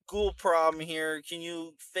 Ghoul problem here. Can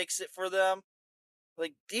you fix it for them?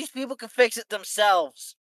 Like, these people can fix it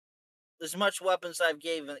themselves. As much weapons I've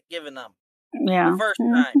given them. Yeah. The first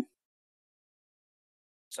time.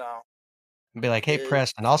 So. Be like, hey,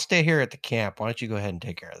 Preston, I'll stay here at the camp. Why don't you go ahead and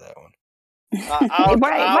take care of that one?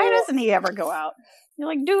 Why doesn't he ever go out? You're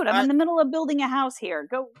like, dude, I'm in the middle of building a house here.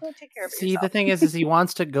 Go take care of it See, yourself. the thing is he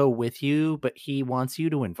wants to go with you, but he wants you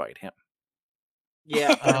to invite him.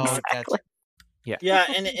 Yeah. Exactly. Yeah,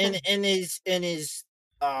 and his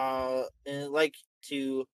like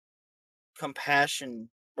to compassion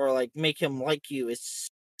or like make him like you. It's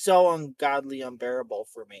so ungodly unbearable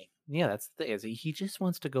for me. Yeah, that's the thing. Is he just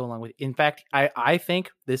wants to go along with. In fact, I think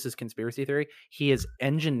this is conspiracy theory. He is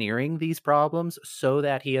engineering these problems so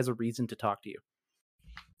that he has a reason to talk to you.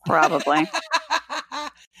 Probably.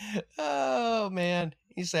 Oh man,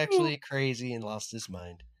 he's actually crazy and lost his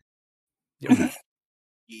mind.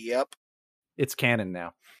 Yep. It's canon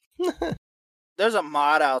now. There's a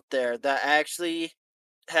mod out there that actually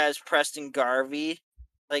has Preston Garvey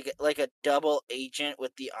like a double agent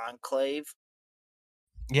with the Enclave.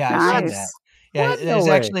 Yeah, I've seen that.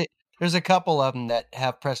 Yeah, there's a couple of them that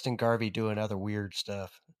have Preston Garvey doing other weird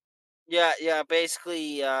stuff. Yeah.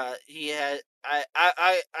 Basically, he had.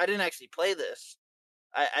 I didn't actually play this.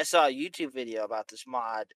 I saw a YouTube video about this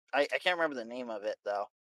mod. I can't remember the name of it though.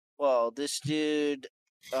 Well, this dude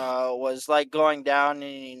was like going down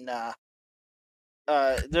in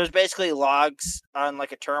there's basically logs on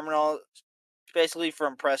like a terminal, basically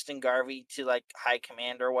from Preston Garvey to like high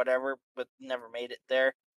command or whatever, but never made it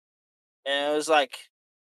there. And it was like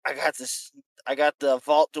I got this. I got the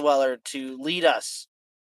Vault Dweller to lead us.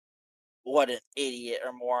 What an idiot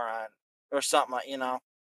or moron or something, you know.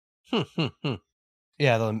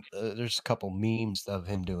 Yeah, there's a couple memes of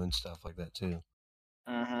him doing stuff like that too.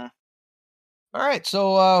 Mm-hmm. All right,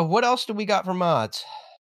 so what else do we got for mods?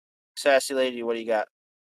 Sassy lady, what do you got?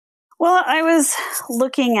 Well, I was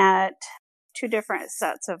looking at two different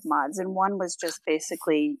sets of mods, and one was just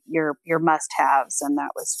basically your must-haves, and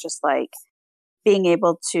that was just like being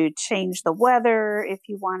able to change the weather if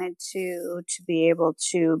you wanted to be able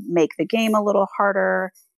to make the game a little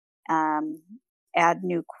harder, add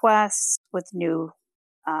new quests with new,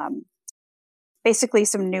 basically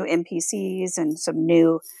some new NPCs and some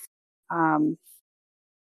new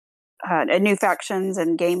factions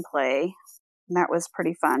and gameplay. And that was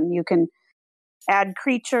pretty fun. You can add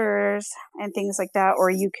creatures and things like that, or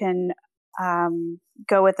you can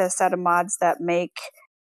go with a set of mods that make,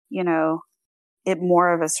 it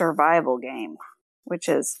more of a survival game, which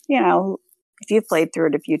is, if you've played through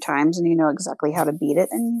it a few times and you know exactly how to beat it,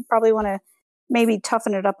 and you probably want to maybe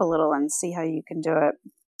toughen it up a little and see how you can do it.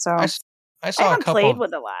 So I saw haven't a couple played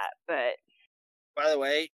with a lot, but by the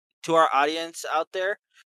way, to our audience out there,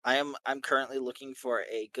 I'm currently looking for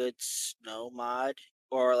a good snow mod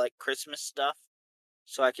or like Christmas stuff,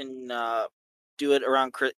 so I can do it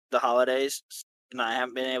around the holidays. And I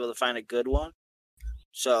haven't been able to find a good one.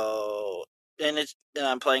 So, and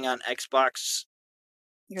I'm playing on Xbox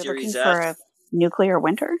you're Series looking for S. a nuclear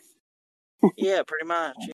winter. Yeah, pretty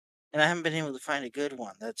much. And I haven't been able to find a good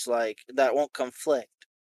one that's like that won't conflict.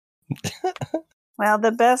 Well,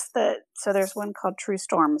 so there's one called True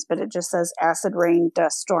Storms, but it just says acid rain,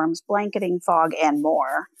 dust storms, blanketing fog, and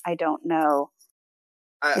more. I don't know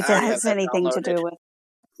if it has anything to do with.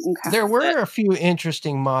 Okay. There were a few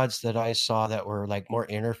interesting mods that I saw that were like more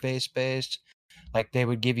interface based. Like they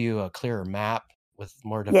would give you a clearer map with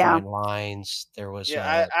more defined lines. There was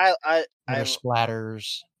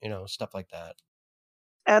splatters, stuff like that.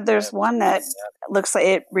 There's one that looks like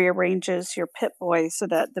it rearranges your Pip-Boy so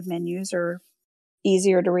that the menus are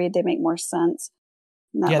easier to read. They make more sense.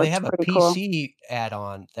 Yeah, they have a PC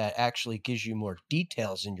add-on that actually gives you more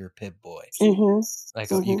details in your Pip-Boy.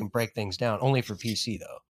 Mm-hmm. You can break things down, only for PC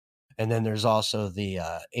though. And then there's also the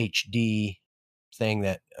HD thing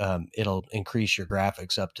that it'll increase your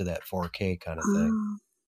graphics up to that 4K kind of thing.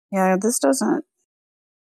 Yeah, this doesn't.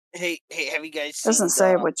 Hey, have you guys doesn't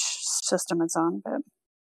say which system it's on, but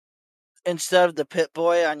instead of the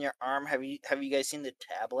Pip-Boy on your arm, have you guys seen the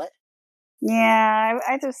tablet? Yeah,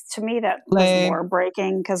 to me that was more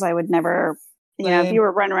breaking because I would never, if you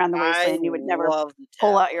were running around the wasteland, you would never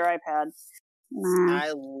pull out your iPad. Nah.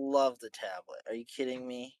 I love the tablet. Are you kidding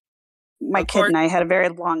me? My kid and I had a very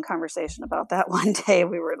long conversation about that one day.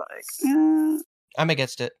 We were like, I'm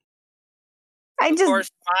against it. Of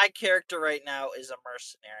course, my character right now is a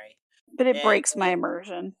mercenary. But it breaks my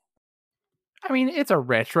immersion. I mean, it's a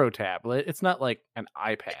retro tablet. It's not like an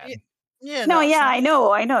iPad. Yeah. I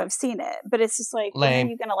know. I've seen it. But it's just like, when are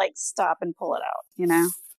you going to stop and pull it out,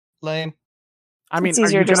 Lame. I mean,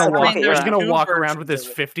 are you going to walk around with this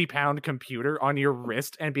 50-pound computer on your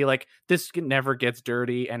wrist and be like, this never gets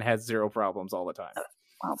dirty and has zero problems all the time?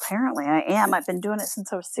 Well, apparently I am. I've been doing it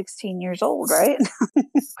since I was 16 years old, right?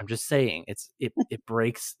 I'm just saying, it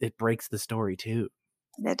breaks the story too.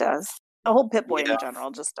 It does. The whole Pip-Boy in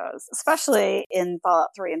general just does, especially in Fallout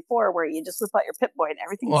 3 and 4, where you just whip out your Pip-Boy and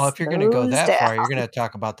everything. Well, if you're going to go that far, you're going to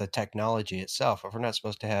talk about the technology itself. If we're not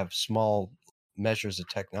supposed to have small measures of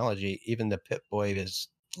technology, even the Pip-Boy, as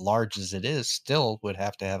large as it is, still would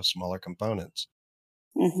have to have smaller components.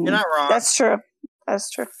 Mm-hmm. You're not wrong. That's true.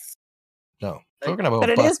 No, we're going to but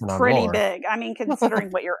it is pretty big. I mean,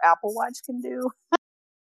 considering what your Apple Watch can do,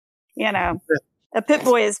 a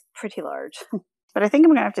Pip-Boy is pretty large. But I think I'm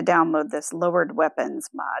going to have to download this lowered weapons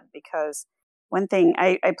mod because one thing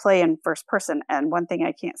I play in first person, and one thing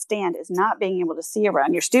I can't stand is not being able to see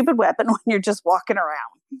around your stupid weapon when you're just walking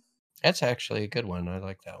around. That's actually a good one. I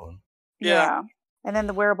like that one. Yeah. And then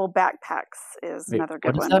the wearable backpacks is another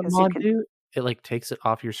good one. What does that mod do? It takes it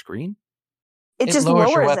off your screen? It just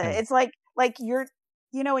lowers it. It's like you're,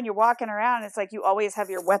 when you're walking around, it's like you always have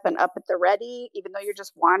your weapon up at the ready, even though you're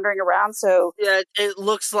just wandering around. So yeah, it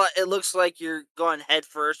looks like you're going head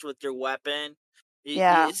first with your weapon.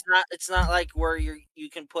 It's not like where you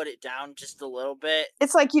can put it down just a little bit.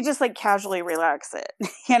 It's like you just casually relax it,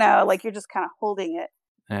 like you're just kind of holding it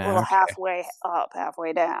a little halfway up,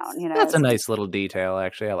 halfway down. That's a nice little detail.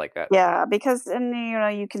 Actually, I like that. Yeah, because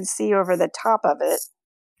you can see over the top of it.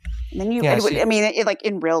 And then like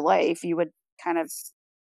in real life, you would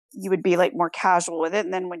be like more casual with it,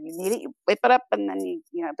 and then when you need it, you whip it up, and then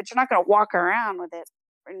but you're not going to walk around with it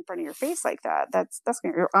in front of your face like that, that's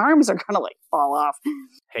gonna, your arms are gonna like fall off.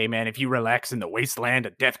 Hey man, if you relax in the wasteland,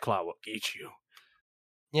 a Deathclaw will get you.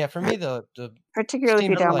 Yeah, for me the Particularly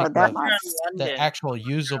if you seemed download like that the, mod. the actual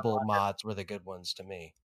usable mods were the good ones to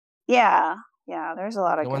me. Yeah, there's a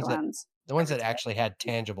lot of The good ones that ones. the ones that actually had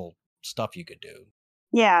tangible stuff you could do.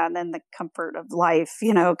 Yeah, and then the comfort of life,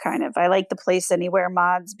 kind of. I like the Place Anywhere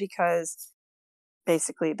mods because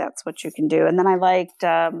basically that's what you can do. And then I liked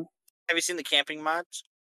Have you seen the camping mods?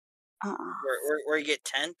 uh, Where you get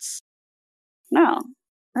tents? no,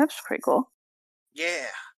 that's pretty cool. Yeah.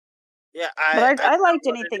 But I liked downloaded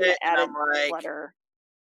anything it, that and added I'm like, clutter.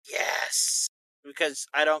 yes, because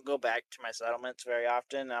I don't go back to my settlements very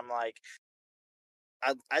often. I'm like,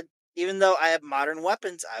 I even though I have modern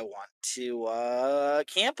weapons, I want to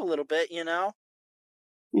camp a little bit. Mm-hmm.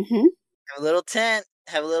 Have a little tent,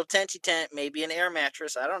 have a little tenty tent, maybe an air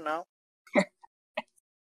mattress. I don't know,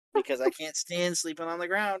 because I can't stand sleeping on the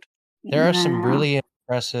ground. There are some really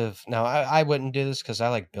impressive. Now, I wouldn't do this because I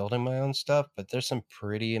like building my own stuff, but there's some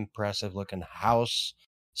pretty impressive looking house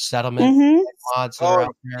settlement mods that are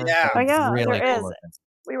out there. Yeah. that are Oh yeah, really there cool is. looking.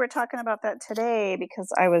 We were talking about that today because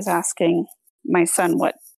I was asking my son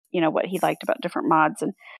what he liked about different mods,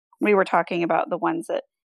 and we were talking about the ones that,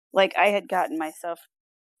 like, I had gotten myself.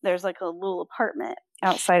 There's like a little apartment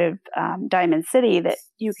outside of Diamond City that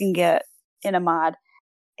you can get in a mod,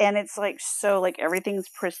 and it's like everything's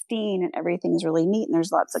pristine and everything's really neat, and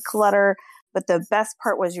there's lots of clutter. But the best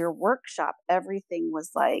part was your workshop. Everything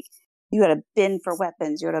was like, you had a bin for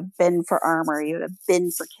weapons, you had a bin for armor, you had a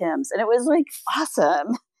bin for chems, and it was like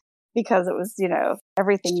awesome because it was,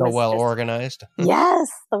 everything So was well just, organized. yes,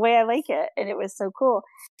 the way I like it. And it was so cool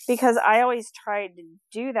because I always tried to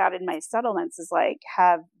do that in my settlements, is like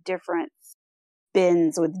have different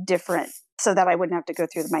bins with different, so that I wouldn't have to go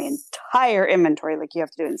through my entire inventory like you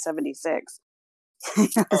have to do in 76.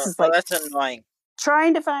 This is like, that's annoying.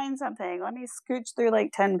 trying to find something. Let me scooch through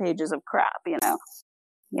like 10 pages of crap,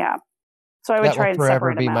 Yeah. So I would That try will and forever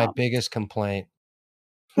separate be them my out. biggest complaint.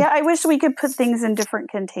 Yeah, I wish we could put things in different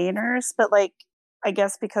containers, but like, I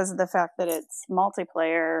guess because of the fact that it's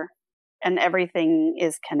multiplayer and everything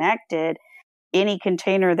is connected, any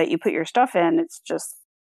container that you put your stuff in, it's just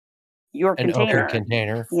your An container. open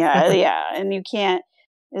container. Yeah, and you can't,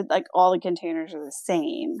 like, all the containers are the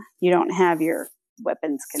same. You don't have your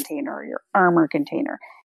weapons container or your armor container.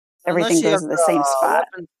 Everything Unless you goes have to the same spot.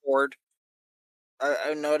 Weapons board.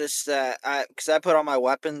 I noticed that because I put all my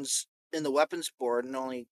weapons in the weapons board and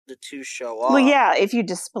only the 2 show up. Well, yeah, if you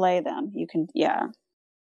display them, you can, yeah,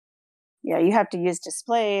 you have to use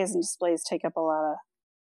displays, and displays take up a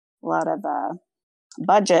lot of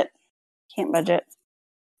budget. Camp budget.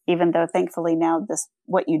 Even though thankfully now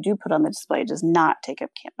what you do put on the display does not take up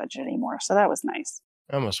camp budget anymore, so that was nice.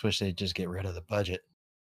 I almost wish they'd just get rid of the budget.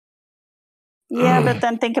 Yeah, but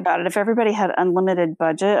then think about it. If everybody had unlimited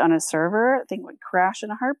budget on a server, the thing would crash in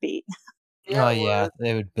a heartbeat. Yeah,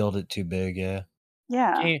 they would build it too big. Yeah.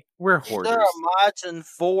 Yeah. Hey, we're hoarders. There are mods in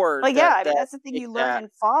 4. Well, yeah, I mean, that's the thing you learn in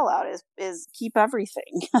Fallout is keep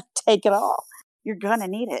everything. Take it all. You're gonna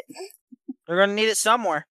need it. You're gonna need it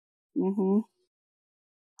somewhere. Mm-hmm.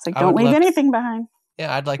 It's like, don't leave anything behind.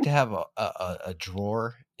 Yeah, I'd like to have a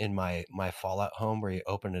drawer in my Fallout home where you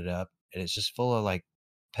open it up and it's just full of like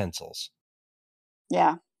pencils.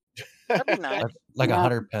 Yeah. That'd be nice. Like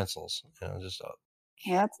 100 pencils. Just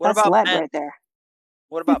yeah, that's lead pen? Right there.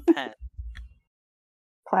 What about pen?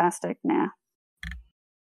 Plastic, nah.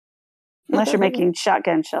 Unless you're making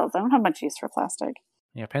shotgun shells. I don't have much use for plastic.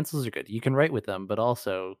 Yeah, pencils are good. You can write with them, but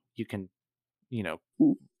also you can,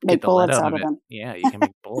 make bullets out of it. them. Yeah, you can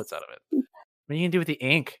make bullets out of it. What are you gonna do with the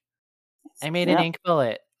ink? I made an ink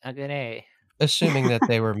bullet. A good A. Assuming that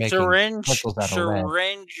they were making pencils out of lead.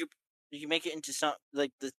 Syringe. You make it into some,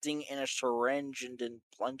 like, the thing in a syringe and then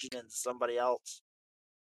plunge it into somebody else.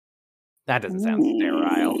 That doesn't sound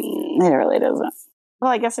sterile. It really doesn't.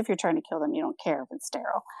 Well, I guess if you're trying to kill them, you don't care if it's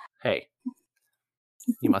sterile. Hey,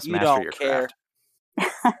 you must master your craft.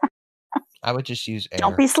 I would just use air.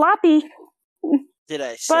 Don't be sloppy. Did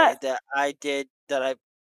I say that I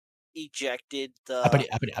ejected the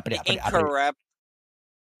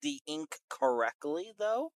ink correctly,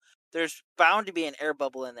 though? There's bound to be an air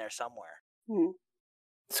bubble in there somewhere.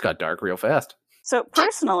 It's got dark real fast. So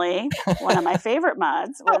personally, one of my favorite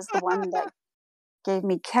mods was the one that gave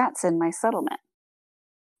me cats in my settlement.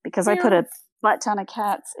 Because I put a butt ton of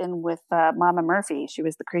cats in with Mama Murphy. She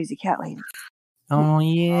was the crazy cat lady. Oh,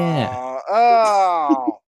 yeah.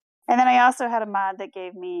 And then I also had a mod that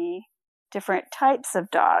gave me different types of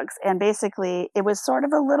dogs. And basically, it was sort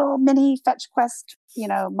of a little mini fetch quest,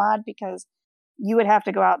 mod, because you would have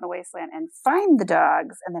to go out in the wasteland and find the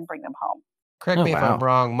dogs and then bring them home. Correct me if wow. I'm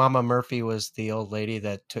wrong. Mama Murphy was the old lady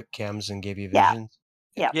that took chems and gave you Yeah. visions.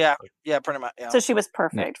 Yeah, pretty much. Yeah. So she was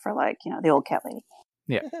perfect for like, the old cat lady.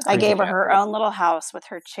 Yeah. I Crazy gave her cat her lady. own little house with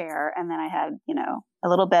her chair, and then I had, a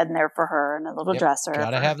little bed in there for her and a little Yep, dresser.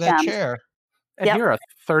 Gotta for have that Gems. chair. And Yep. here are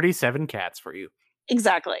 37 cats for you.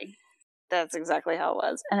 Exactly. That's exactly how it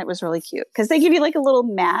was. And it was really cute because they give you like a little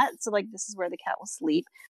mat. So like this is where the cat will sleep.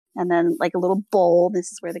 And then like a little bowl.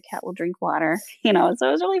 This is where the cat will drink water. So it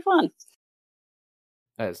was really fun.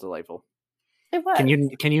 That is delightful. It was.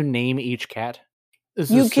 Can you name each cat?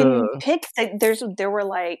 You can pick. There were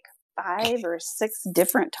like 5 or 6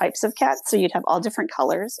 different types of cats. So you'd have all different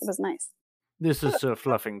colors. It was nice. This is Sir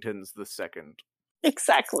Fluffington's the second.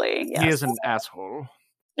 Exactly. Yes. He is an asshole.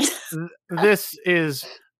 This is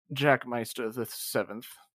Jack Meister the 7th.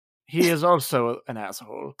 He is also an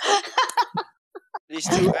asshole. These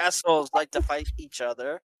two assholes like to fight each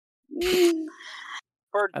other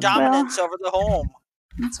for dominance over the home.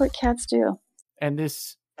 That's what cats do. And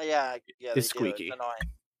this Yeah, is they Squeaky. Do. It's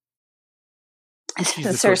annoying.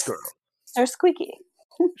 She's a good girl. Sir Squeaky.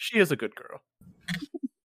 She is a good girl.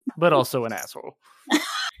 But also an asshole.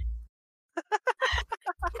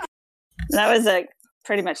 That was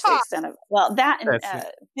pretty much the extent of that and That's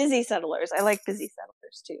busy settlers. I like busy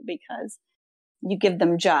settlers too because you give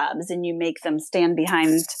them jobs and you make them stand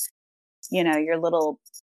behind, your little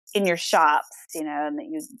in your shops, and that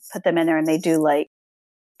you put them in there and they do like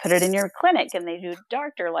put it in your clinic and they do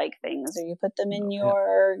doctor like things, or you put them in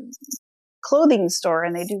your clothing store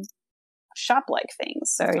and they do shop like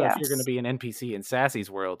things. So if yeah, you're going to be an NPC in Sassy's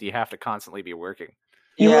world, you have to constantly be working.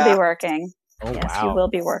 you will be working. Oh, yes, wow. you will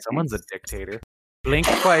be working. Someone's a dictator. Blink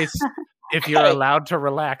twice if you're allowed to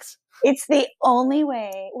relax. It's the only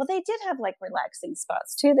way. Well, they did have like relaxing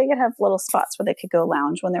spots too. They could have little spots where they could go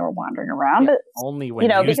lounge when they were wandering around. Yeah, but only when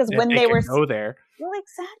because when they were go there. Well,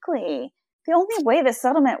 exactly. The only way the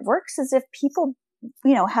settlement works is if people,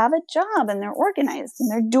 have a job and they're organized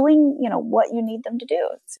and they're doing, what you need them to do.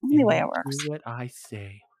 It's the only way it works. Do what I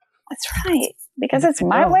say. That's right. Because it's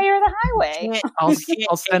my way or the highway.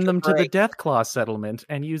 I'll send them to the Deathclaw settlement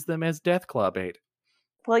and use them as Deathclaw bait.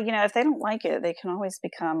 Well, if they don't like it, they can always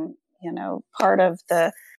become, part of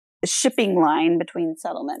the shipping line between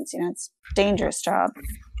settlements. It's a dangerous job.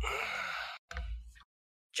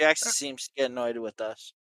 Jackson seems to get annoyed with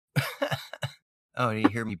us. Oh, do you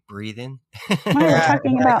hear me breathing? We're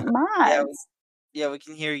talking about mods. Yeah, we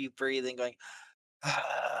can hear you breathing, going.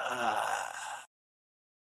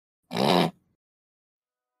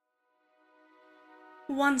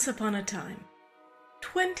 Once upon a time,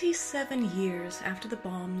 27 years after the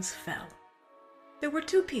bombs fell, there were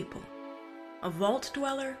 2 people, a vault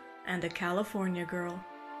dweller and a California girl.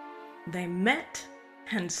 They met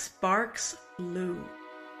and sparks flew.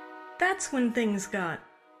 That's when things got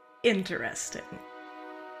interesting.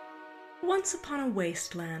 Once Upon a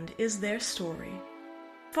Wasteland is their story.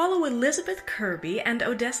 Follow Elizabeth Kirby and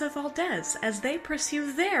Odessa Valdez as they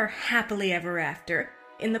pursue their happily ever after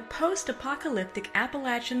in the post-apocalyptic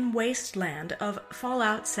Appalachian wasteland of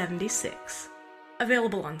Fallout 76.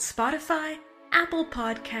 Available on Spotify, Apple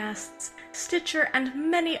Podcasts, Stitcher,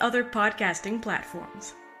 and many other podcasting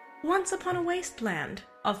platforms. Once Upon a Wasteland,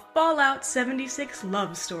 a Fallout 76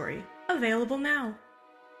 love story. Available now.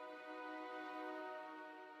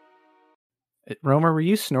 Romer, were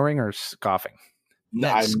you snoring or scoffing?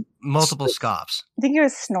 That's multiple scoffs. I think it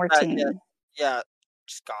was snorting. Yeah,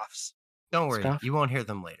 scoffs. Don't worry, Scoff? you won't hear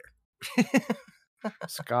them later.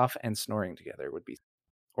 Scoff and snoring together would be...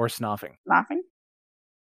 Or snoffing. Snoffing?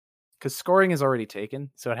 Because scoring is already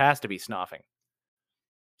taken, so it has to be snoffing.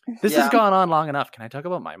 This has gone on long enough. Can I talk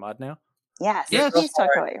about my mod now? Yes. Yes. Please talk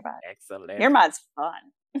about your mod. Excellent. Your mod's fun.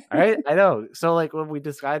 All right, I know. So, when we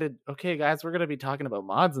decided, okay, guys, we're going to be talking about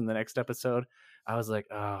mods in the next episode, I was like,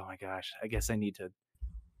 oh my gosh, I guess I need to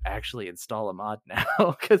actually install a mod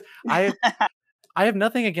now. Because I have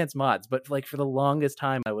nothing against mods, but for the longest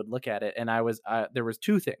time, I would look at it and there was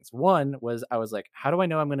 2 things. One was I was like, how do I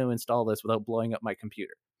know I'm going to install this without blowing up my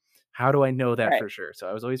computer? How do I know that for sure? So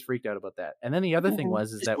I was always freaked out about that. And then the other thing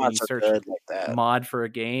was that when you search mod for a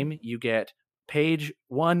game, you get page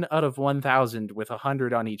 1 out of 1,000 with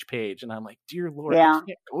 100 on each page. And I'm like, dear Lord, I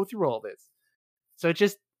can't go through all this. So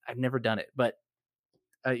I've never done it. But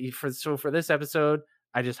for this episode,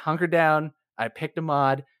 I just hunkered down, I picked a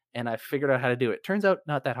mod, and I figured out how to do it. Turns out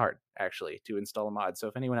not that hard, actually, to install a mod. So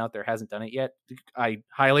if anyone out there hasn't done it yet, I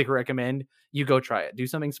highly recommend you go try it. Do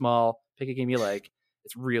something small, pick a game you like.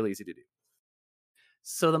 It's real easy to do.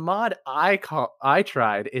 So the mod I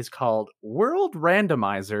tried is called World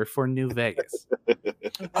Randomizer for New Vegas.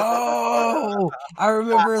 Oh, I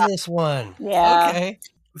remember this one. Yeah. Okay.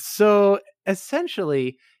 So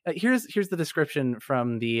essentially, here's the description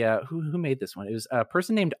from the who made this one. It was a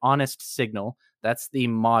person named Honest Signal. That's the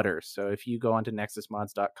modder. So if you go onto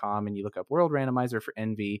nexusmods.com and you look up World Randomizer for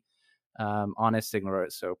NV, Honest Signal wrote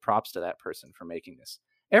it. So props to that person for making this.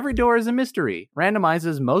 Every door is a mystery.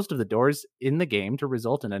 Randomizes most of the doors in the game to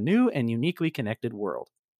result in a new and uniquely connected world.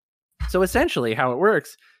 So essentially, how it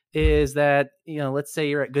works is that, let's say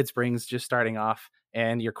you're at Good Springs just starting off,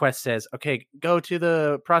 and your quest says, okay, go to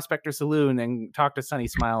the Prospector Saloon and talk to Sunny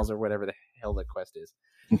Smiles or whatever the hell the quest is.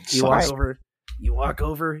 You walk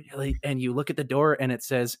over and you look at the door and it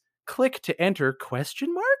says, click to enter ?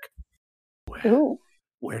 Ooh.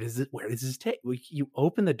 Where does this take? You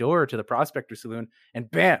open the door to the Prospector Saloon and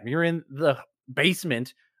bam, you're in the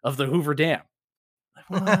basement of the Hoover Dam.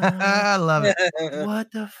 I love it.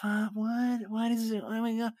 What the fuck? What is it? Oh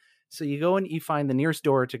my God. So you go and you find the nearest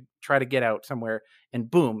door to try to get out somewhere, and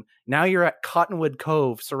boom, now you're at Cottonwood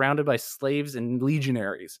Cove, surrounded by slaves and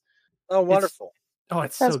legionaries. Oh, wonderful.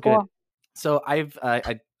 It's That's so good. cool. So I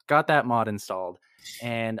got that mod installed,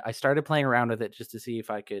 and I started playing around with it just to see if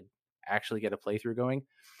I could actually get a playthrough going.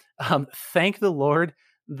 Thank the Lord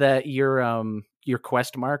that your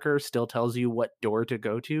quest marker still tells you what door to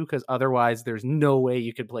go to, because otherwise there's no way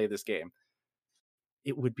you could play this game.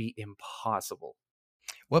 It would be impossible.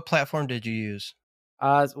 What platform did you use?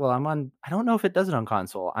 Well, I don't know if it does it on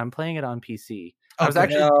console. I'm playing it on PC. I was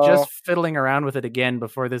Okay. actually just fiddling around with it again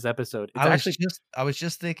before this episode. I was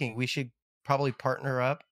just thinking we should probably partner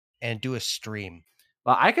up and do a stream.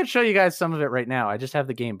 Well, I could show you guys some of it right now. I just have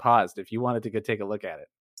the game paused if you wanted to go take a look at it.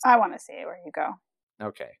 I want to see where you go.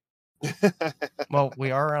 Okay. Well, we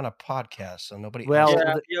are on a podcast, so nobody. Well,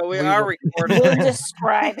 we are recording. We'll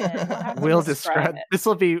describe it. We'll describe. This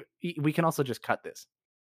will be. We can also just cut this.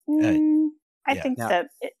 I think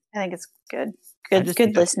it's good.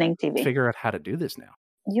 Good listening TV. Figure out how to do this now.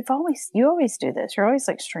 You always do this. You're always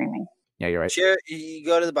like streaming. Yeah, you're right. Share. You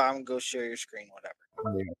go to the bottom, go share your screen,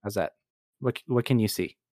 whatever. How's that? What can you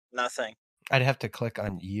see? Nothing. I'd have to click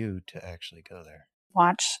on you to actually go there.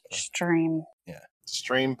 Watch stream. Yeah.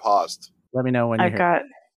 Stream paused. Let me know when I you're got.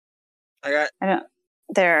 I don't.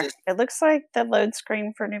 There. It looks like the load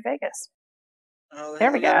screen for New Vegas. Oh,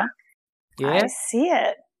 there we go. Yeah. I see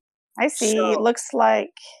it. I see. So- It looks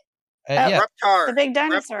like Yeah. Reptar. the big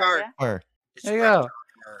dinosaur. Reptar. Yeah. Where? It's There you go. Reptar.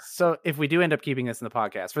 So if we do end up keeping this in the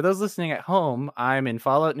podcast, for those listening at home, I'm in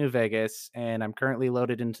Fallout New Vegas, and I'm currently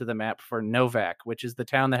loaded into the map for Novak, which is the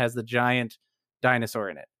town that has the giant dinosaur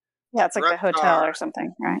in it. Yeah, it's like the hotel or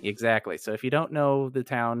something, right? Exactly. So if you don't know the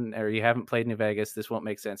town or you haven't played New Vegas, this won't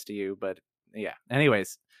make sense to you. But yeah.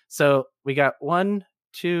 Anyways, so we got 1,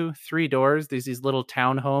 2, 3 doors. There's these little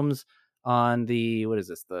townhomes on the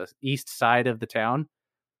the east side of the town.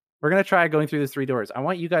 We're going to try going through these 3 doors. I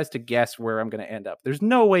want you guys to guess where I'm going to end up. There's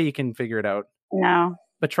no way you can figure it out, No.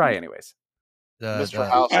 but try anyways. Mr.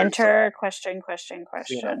 House. Enter question.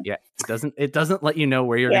 Yeah, it doesn't let you know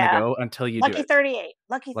where you're going to go until you do Lucky it. 38.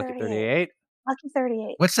 Lucky Lucky 38. 38. Lucky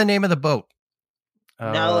 38. What's the name of the boat?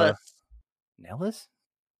 Nellis. Nellis?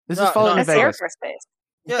 This No, is Fallout New That's the Air Vegas. Force Base.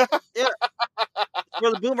 Yeah.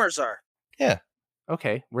 Where the boomers are. Yeah.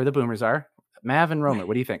 Okay, where the boomers are. Mav and Romer,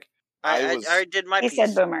 what do you think? I already did my He piece.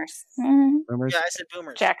 said boomers. Mm-hmm. Boomers? Yeah, I said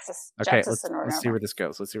boomers. Jaxus. Okay, Jaxus and let's see Romer. where this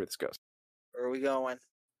goes. Where are we going?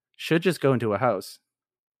 Should just go into a house,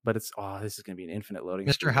 but this is going to be an infinite loading.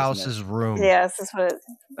 Mr. screen, isn't it? House's room. Yeah, this is what.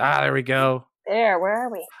 There we go. There, where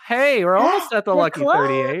are we? Hey, we're almost at the We're lucky close.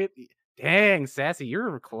 38. Dang, Sassy,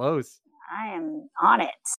 you're close. I am on it.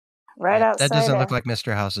 Right outside. That doesn't of- look like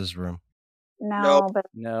Mr. House's room. No, Nope. but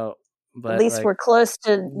No, but at least we're close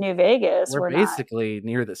to New Vegas. we're We're not. basically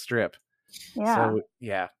near the strip. Yeah. So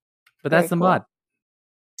yeah, but Very that's the cool. mod.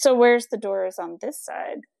 So where's the doors on this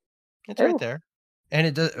side? It's right Ooh. there. And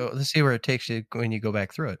it does. Let's see where it takes you when you go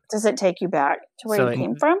back through it. Does it take you back to where So you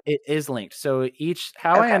came from? It is linked. So I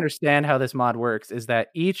Okay. understand how this mod works is that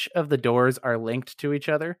each of the doors are linked to each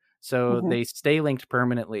other. So Mhm. they stay linked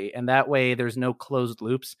permanently. And that way there's no closed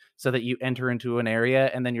loops so that you enter into an area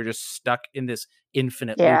and then you're just stuck in this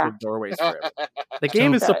infinite Yeah. loop of doorways forever. The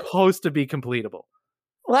game is So- supposed to be completable.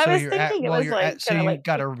 Well, I was you're thinking it was like so kinda you like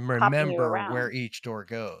got to popping you remember around. where each door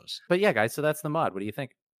goes. But yeah, guys, so that's the mod. What do you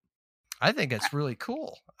think? I think it's really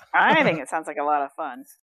cool. I think it sounds like a lot of fun.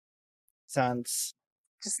 Sounds.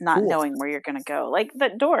 Just not Cool. knowing where you're going to go. Like the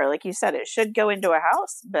door, like you said, it should go into a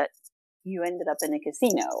house, but you ended up in a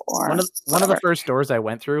casino or one of the whatever. first doors I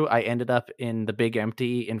went through, I ended up in the big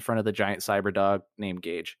empty in front of the giant cyber dog named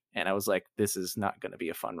Gage, and I was like, "This is not going to be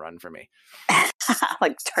a fun run for me."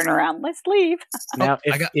 Like, turn around, let's leave. Now,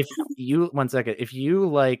 if you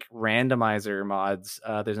like randomizer mods,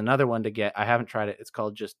 there's another one to get. I haven't tried it. It's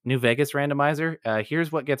called just New Vegas Randomizer.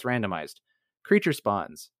 Here's what gets randomized: creature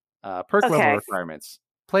spawns, perk level requirements,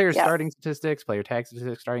 player starting statistics, player tag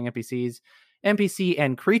statistics, starting NPC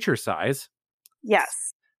and creature size.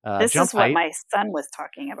 Yes. This is what my son was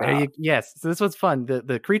talking about. Yes. So this one's fun.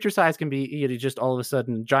 The creature size can be just all of a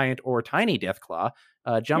sudden giant or tiny Deathclaw.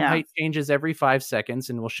 Jump height changes every 5 seconds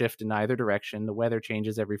and will shift in either direction. The weather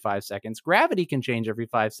changes every 5 seconds. Gravity can change every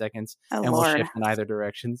 5 seconds and will shift in either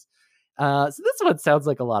directions. So this one sounds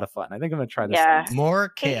like a lot of fun. I think I'm going to try this one. More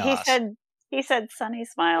chaos. He said Sunny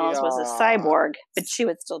Smiles was a cyborg, but she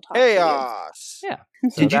would still talk chaos. to you. Yeah.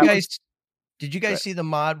 So Did you guys see the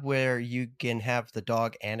mod where you can have the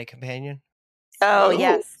dog and a companion? Oh,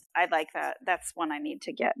 yes. I like that. That's one I need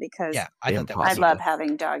to get because I love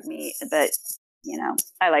having dog meat, but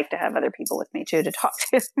I like to have other people with me too to talk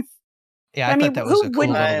to. Yeah, I thought that was a cool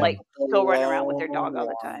wouldn't like go run around with their dog all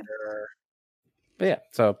the time? But yeah,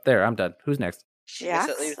 so there, I'm done. Who's next?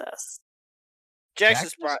 Jaxus.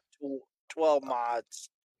 Jaxus brought 12 mods.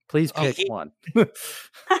 Please pick one.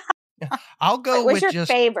 I'll go with your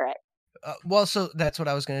favorite. Well, so that's what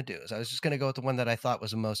I was going to do. Is I was just going to go with the one that I thought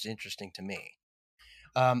was the most interesting to me.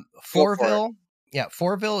 Forville. Yeah,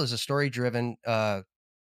 Forville is a story-driven,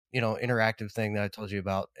 interactive thing that I told you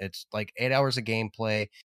about. It's like 8 hours of gameplay.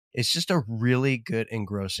 It's just a really good,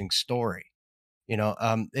 engrossing story.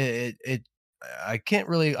 I can't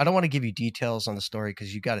really. I don't want to give you details on the story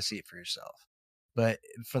because you got to see it for yourself. But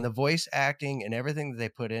from the voice acting and everything that they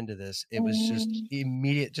put into this, it was just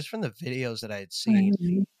immediate. Just from the videos that I had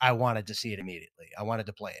seen, I wanted to see it immediately. I wanted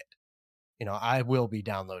to play it. I will be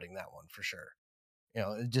downloading that one for sure.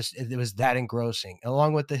 It was that engrossing,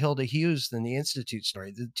 along with the Hilda Hughes and the Institute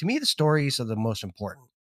story. To me, the stories are the most important.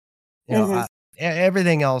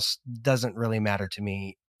 Everything else doesn't really matter to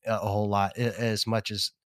me a whole lot, as much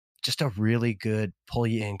as just a really good pull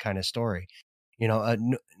you in kind of story.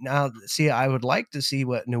 Now, see, I would like to see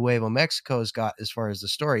what Nuevo Mexico's got as far as the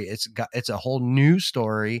story. It's a whole new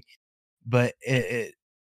story, but it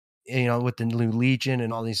with the new Legion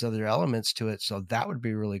and all these other elements to it. So that would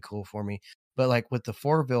be really cool for me. But like with the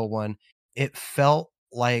Forville one, it felt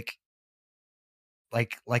like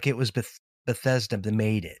it was Bethesda that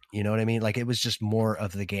made it. You know what I mean? Like it was just more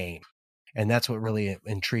of the game, and that's what really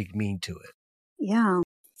intrigued me to it. Yeah,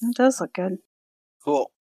 it does look good. Cool.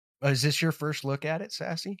 Is this your first look at it,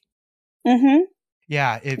 Sassy? Mm-hmm.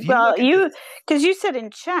 Yeah. Because you said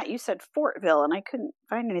in chat, you said Fortville, and I couldn't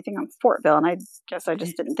find anything on Fortville, and I guess I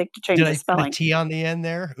just didn't think to change the spelling. Did I put a T on the end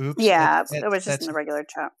there? Oops. Yeah, it was just in the regular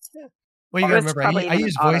chat. Yeah. Well, you gotta remember, I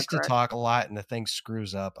use voice to talk a lot, and the thing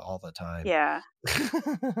screws up all the time. Yeah.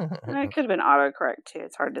 It could have been autocorrect too.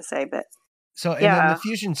 It's hard to say, but so and then the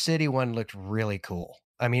Fusion City one looked really cool.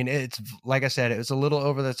 I mean, it's like I said, it was a little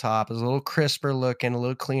over the top. It was a little crisper looking, a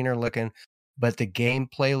little cleaner looking, but the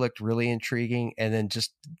gameplay looked really intriguing. And then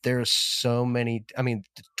just there's so many. I mean,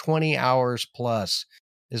 20 hours plus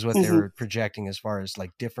is what they were projecting as far as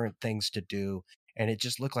like different things to do, and it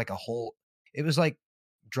just looked like a whole. It was like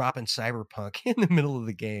dropping Cyberpunk in the middle of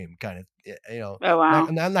the game, kind of. Oh wow!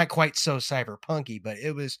 I'm not quite so cyberpunky, but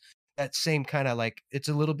it was that same kind of like it's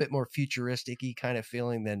a little bit more futuristic-y kind of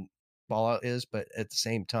feeling than Fallout is, but at the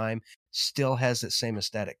same time still has that same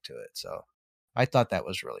aesthetic to it. So I thought that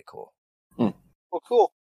was really cool. Well,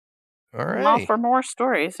 cool. All right. I'm all for more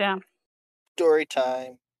stories. Yeah. Story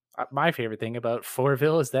time. My favorite thing about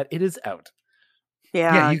Forville is that it is out.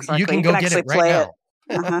 Yeah, you can go get it right now.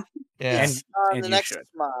 Uh-huh. Yeah. And the next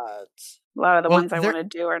mods. A lot of the ones I want to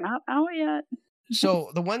do are not out yet.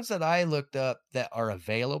 So the ones that I looked up that are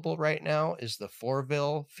available right now is the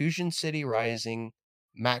Forville, Fusion City Rising,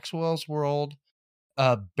 Maxwell's World,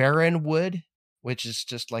 Barrenwood, which is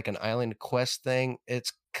just like an island quest thing.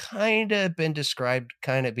 It's kind of been described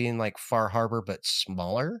kind of being like Far Harbor, but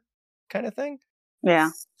smaller kind of thing. Yeah.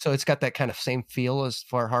 So it's got that kind of same feel as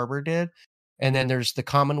Far Harbor did. And then there's the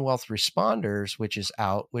Commonwealth Responders, which is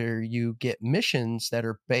out, where you get missions that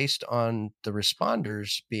are based on the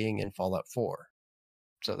responders being in Fallout 4.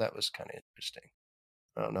 So that was kind of interesting.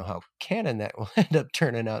 I don't know how canon that will end up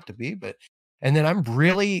turning out to be, but and then I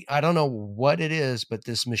don't know what it is, but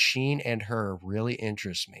this Machine and Her really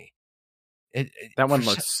interests me. That one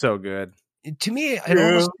looks so good. To me, it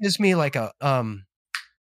almost gives me like a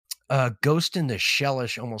Ghost in the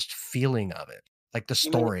Shellish almost feeling of it. Like the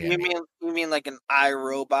story. You mean like an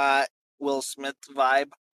iRobot Will Smith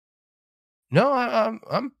vibe? No,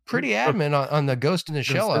 I'm pretty adamant on the Ghost in the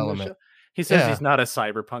Shell Ghost in the element. Shell. He says Yeah. he's not a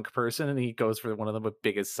cyberpunk person, and he goes for one of the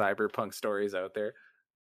biggest cyberpunk stories out there.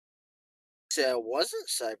 So it wasn't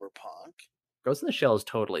cyberpunk. Ghost in the Shell is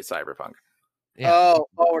totally cyberpunk. Yeah. Oh,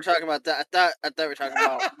 we're talking about that. I thought we were talking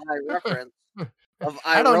about my reference of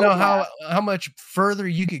I don't know iRobot. how much further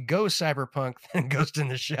you could go cyberpunk than Ghost in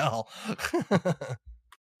the Shell.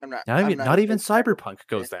 I'm not. Not even cyberpunk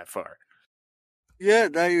goes that far. Yeah,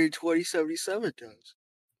 not even 2077 does.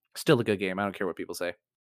 Still a good game. I don't care what people say.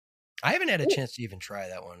 I haven't had a chance to even try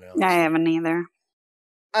that one. I haven't either.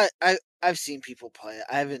 I've seen people play it.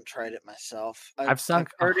 I haven't tried it myself. I've sunk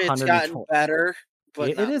heard it's 120 gotten better, but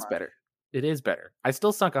it is better. It is better. I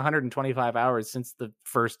still sunk 125 hours since the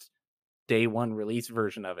first day one release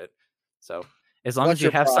version of it. So as long as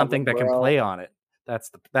you have something that can play on it, that's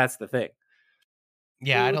the thing.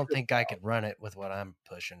 Yeah, I don't think I could run it with what I'm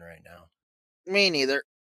pushing right now. Me neither.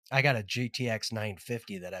 I got a GTX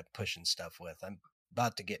 950 that I'm pushing stuff with. I'm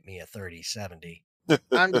about to get me a 3070.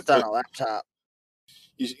 I'm just on a laptop.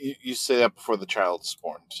 You say that before the child's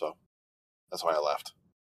born, so that's why I left.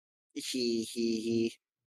 He.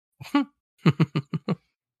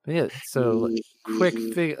 Yeah, so quick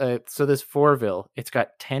so this Fourville, it's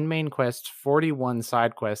got 10 main quests, 41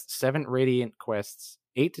 side quests, 7 radiant quests,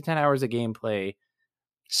 8 to 10 hours of gameplay,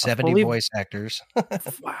 70 voice actors.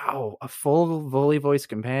 Wow, a full fully voice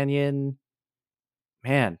companion.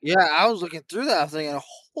 Man. Yeah, I was looking through that, I was thinking,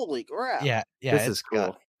 holy crap. Yeah, this is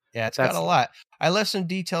cool. It's got a lot. I left some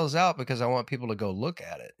details out because I want people to go look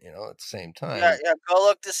at it, at the same time. Yeah, go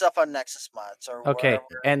look this up on Nexus Mods or okay.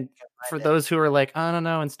 wherever And for those who are like, I don't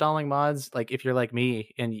know, installing mods, like if you're like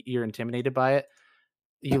me and you're intimidated by it,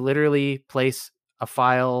 you literally place a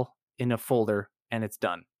file in a folder and it's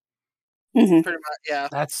done. Mm-hmm. Pretty much, yeah.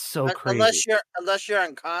 That's so crazy. Unless you're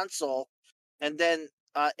on console, and then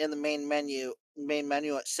in the main menu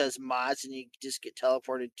it says mods, and you just get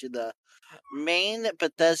teleported to the main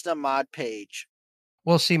Bethesda mod page.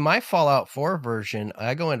 Well, see, my Fallout 4 version,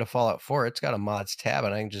 I go into Fallout 4, it's got a mods tab,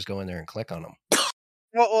 and I can just go in there and click on them.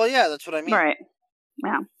 Well, yeah, that's what I mean. Right.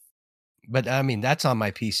 Yeah. But I mean, that's on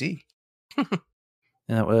my PC. And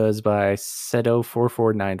that was by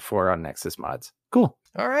Sedo4494 on Nexus Mods. Cool.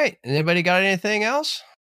 All right. Anybody got anything else?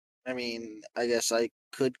 I mean, I guess I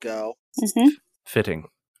could go. Mm-hmm. Fitting.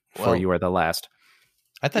 For you are the last.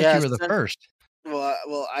 I thought you were the first.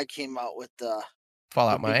 Well, I came out with the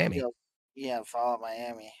Fallout Miami. Deal. Yeah, Fallout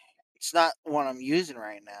Miami. It's not one I'm using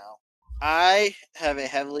right now. I have a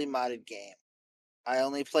heavily modded game. I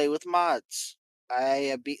only play with mods. I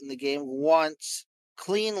have beaten the game once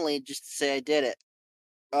cleanly just to say I did it.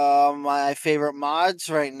 My favorite mods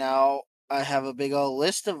right now, I have a big old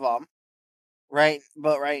list of them.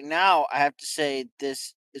 But right now I have to say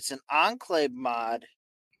it's an Enclave mod.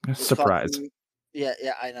 Surprise. Yeah,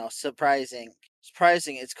 I know. Surprising.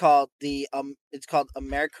 It's called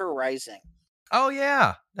America Rising. Oh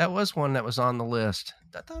yeah, that was one that was on the list.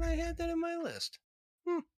 I thought I had that in my list.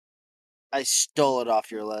 I stole it off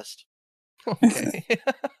your list. Okay.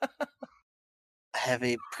 I have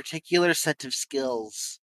a particular set of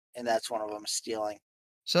skills, and that's one of them, stealing.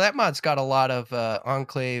 So that mod's got a lot of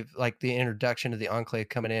Enclave, like the introduction of the Enclave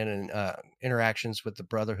coming in and interactions with the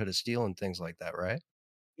Brotherhood of Steel and things like that, right?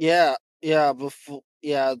 Yeah.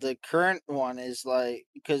 The current one is like,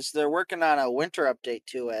 because they're working on a winter update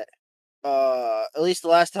to it. At least the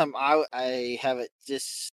last time I have it,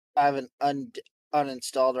 I haven't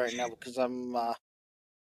uninstalled right now because I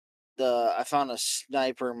found a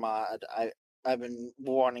sniper mod I've been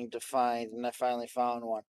wanting to find, and I finally found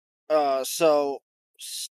one. So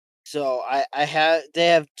they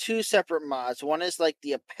have 2 separate mods. One is like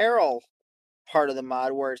the apparel part of the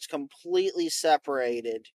mod where it's completely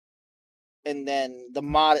separated. And then the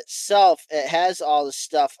mod itself, it has all the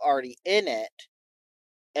stuff already in it,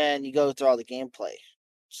 and you go through all the gameplay.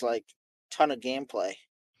 It's like a ton of gameplay.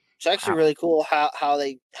 It's actually really cool how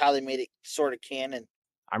they made it sort of canon.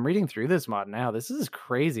 I'm reading through this mod now. This is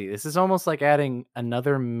crazy. This is almost like adding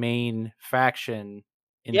another main faction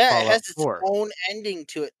in Fallout 4. It has its own ending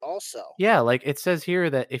to it also. Yeah, like it says here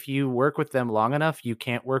that if you work with them long enough, you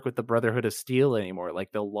can't work with the Brotherhood of Steel anymore.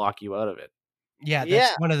 Like they'll lock you out of it. Yeah,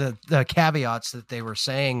 that's one of the caveats that they were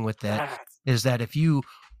saying with that is that if you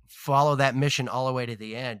follow that mission all the way to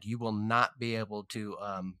the end, you will not be able to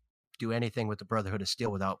do anything with the Brotherhood of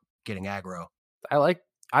Steel without getting aggro. I like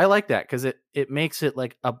that because it makes it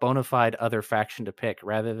like a bona fide other faction to pick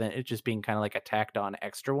rather than it just being kind of like a tacked on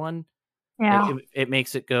extra one. Yeah. Like it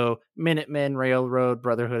makes it go Minutemen, Railroad,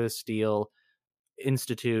 Brotherhood of Steel,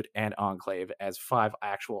 Institute, and Enclave as 5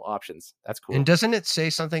 actual options. That's cool. And doesn't it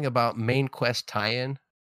say something about main quest tie-in?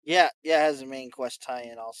 Yeah, it has a main quest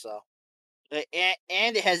tie-in also,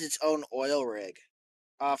 and it has its own oil rig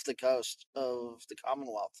off the coast of the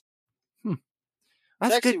Commonwealth.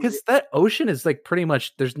 That's good because that ocean is like pretty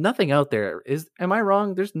much. There's nothing out there. Am I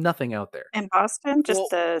wrong? There's nothing out there. In Boston, just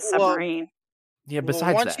the submarine. Yeah.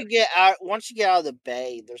 Besides once that, you get out of the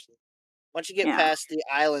bay, once you get past the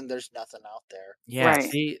island, there's nothing out there. Yeah. Right.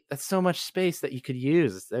 See, that's so much space that you could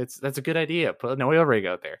use. That's a good idea. Put an oil rig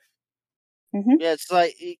out there. Mm-hmm. Yeah, it's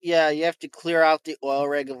like you have to clear out the oil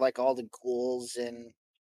rig of like all the ghouls and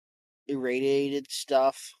irradiated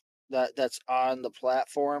stuff that's on the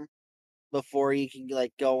platform before you can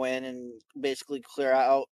like go in and basically clear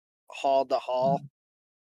out hall to hall.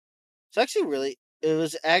 It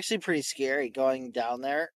was actually pretty scary going down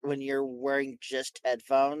there when you're wearing just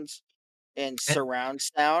headphones and surround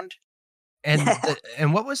sound. And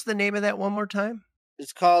and what was the name of that one more time?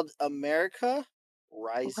 It's called America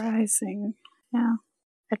Rising. Yeah.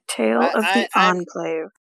 A Tale of the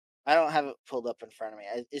Enclave. I don't have it pulled up in front of me.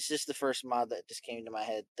 It's just the first mod that just came to my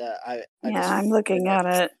head. I'm looking at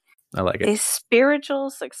it. I like it. A spiritual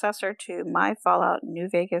successor to my Fallout New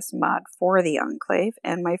Vegas mod for the Enclave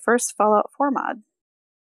and my first Fallout 4 mod,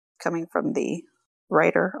 coming from the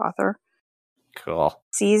author. Cool.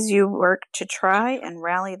 Sees you work to try and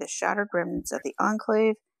rally the shattered remnants of the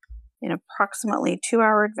Enclave in approximately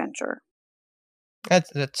 2-hour adventure.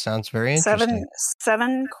 That sounds very interesting.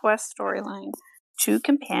 Seven quest storyline, 2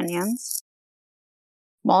 companions,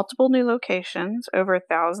 multiple new locations, over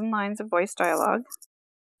 1,000 lines of voice dialogue,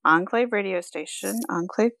 Enclave radio station,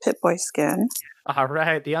 Enclave Pip-Boy skin. All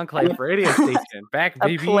right, the Enclave radio station. Back,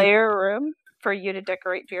 baby. A player room for you to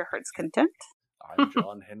decorate to your heart's content. I'm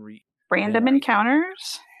John Henry. Random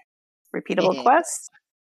encounters. Repeatable quests.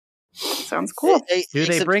 Sounds cool. Do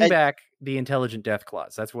they bring back the intelligent death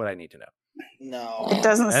clause? That's what I need to know. No. It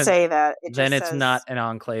doesn't say that. Then it's not an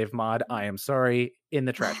Enclave mod. I am sorry. In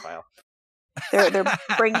the trash pile. They're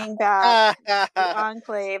bringing back the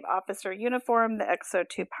Enclave officer uniform, the Exo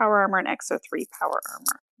 2 power armor, and Exo 3 power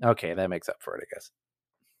armor. Okay, that makes up for it, I guess.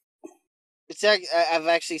 I've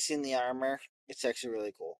actually seen the armor. It's actually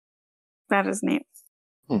really cool. That is neat.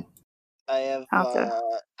 I've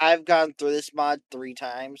gone through this mod 3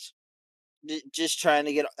 times, just trying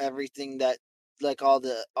to get everything that, like all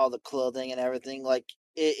the clothing and everything. Like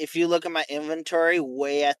if you look at my inventory,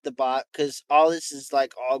 way at the bottom, because all this is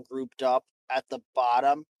like all grouped up at the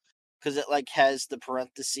bottom, because it like has the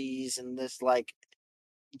parentheses and this like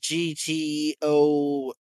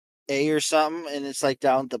GTOA or something, and it's like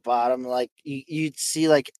down at the bottom. Like you'd see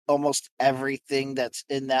like almost everything that's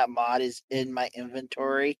in that mod is in my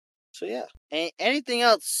inventory. So yeah. Anything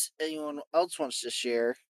else anyone else wants to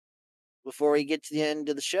share before we get to the end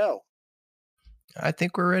of the show? I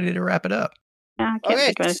think we're ready to wrap it up. Yeah, I can't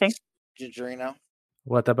think of anything. Jadrino.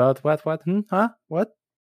 What about what? Huh? What?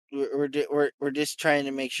 We're just trying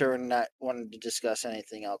to make sure we're not wanting to discuss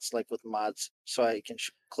anything else, like with mods, so I can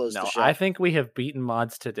close the show. I think we have beaten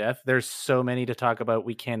mods to death. There's so many to talk about.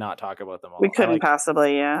 We cannot talk about them all. We couldn't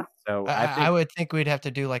possibly, yeah. So I would think we'd have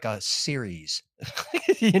to do like a series,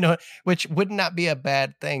 which would not be a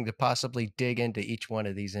bad thing to possibly dig into each one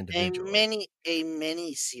of these individually. A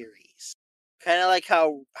mini series, kind of like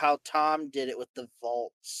how Tom did it with the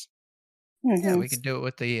vaults. Mm-hmm. Yeah, we could do it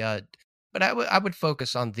with the. But I would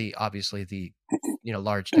focus on obviously the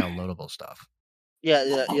large downloadable stuff. Yeah,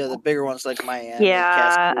 the bigger ones like Miami.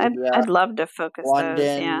 Yeah, I'd love to focus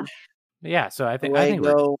London. those. Yeah, so I think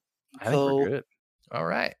we're good. All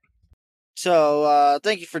right. So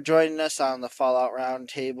thank you for joining us on the Fallout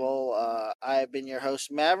Roundtable. I've been your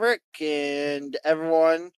host Maverick, and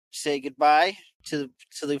everyone say goodbye to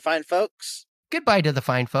the fine folks. Goodbye to the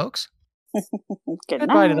fine folks.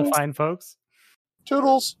 Goodbye to the fine folks.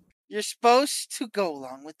 Toodles. You're supposed to go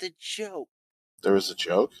along with the joke. There was a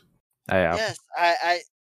joke? Yes, I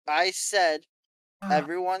said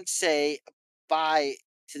everyone say bye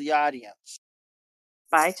to the audience.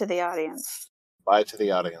 Bye to the audience. Bye to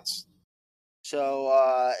the audience. So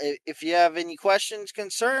if you have any questions,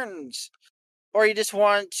 concerns, or you just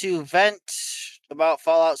want to vent about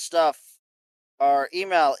Fallout stuff, our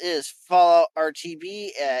email is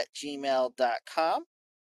falloutrtb@gmail.com.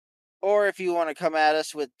 Or if you want to come at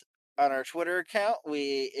us on our Twitter account,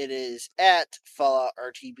 it is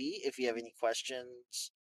 @FalloutRTB. If you have any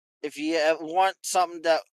questions, if you want something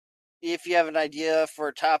if you have an idea for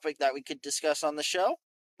a topic that we could discuss on the show,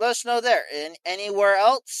 let us know there. And anywhere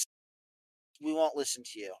else, we won't listen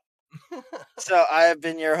to you. So I have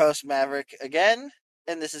been your host Maverick again,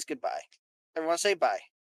 and this is goodbye. Everyone say bye.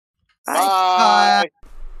 Bye.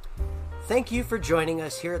 Thank you for joining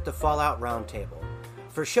us here at the Fallout Roundtable.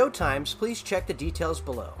 For show times, please check the details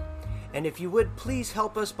below. And if you would, please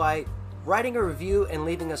help us by writing a review and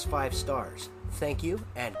leaving us 5 stars. Thank you,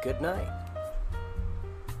 and good night.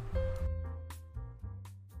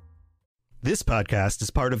 This podcast is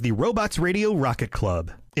part of the Robots Radio Rocket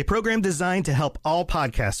Club, a program designed to help all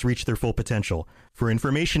podcasts reach their full potential. For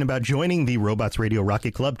information about joining the Robots Radio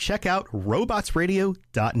Rocket Club, check out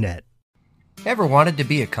robotsradio.net. Ever wanted to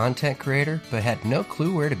be a content creator but had no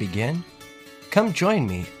clue where to begin? Come join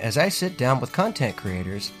me as I sit down with content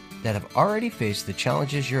creators that have already faced the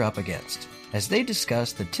challenges you're up against, as they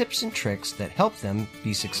discuss the tips and tricks that help them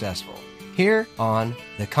be successful. Here on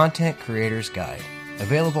The Content Creator's Guide,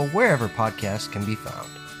 available wherever podcasts can be found.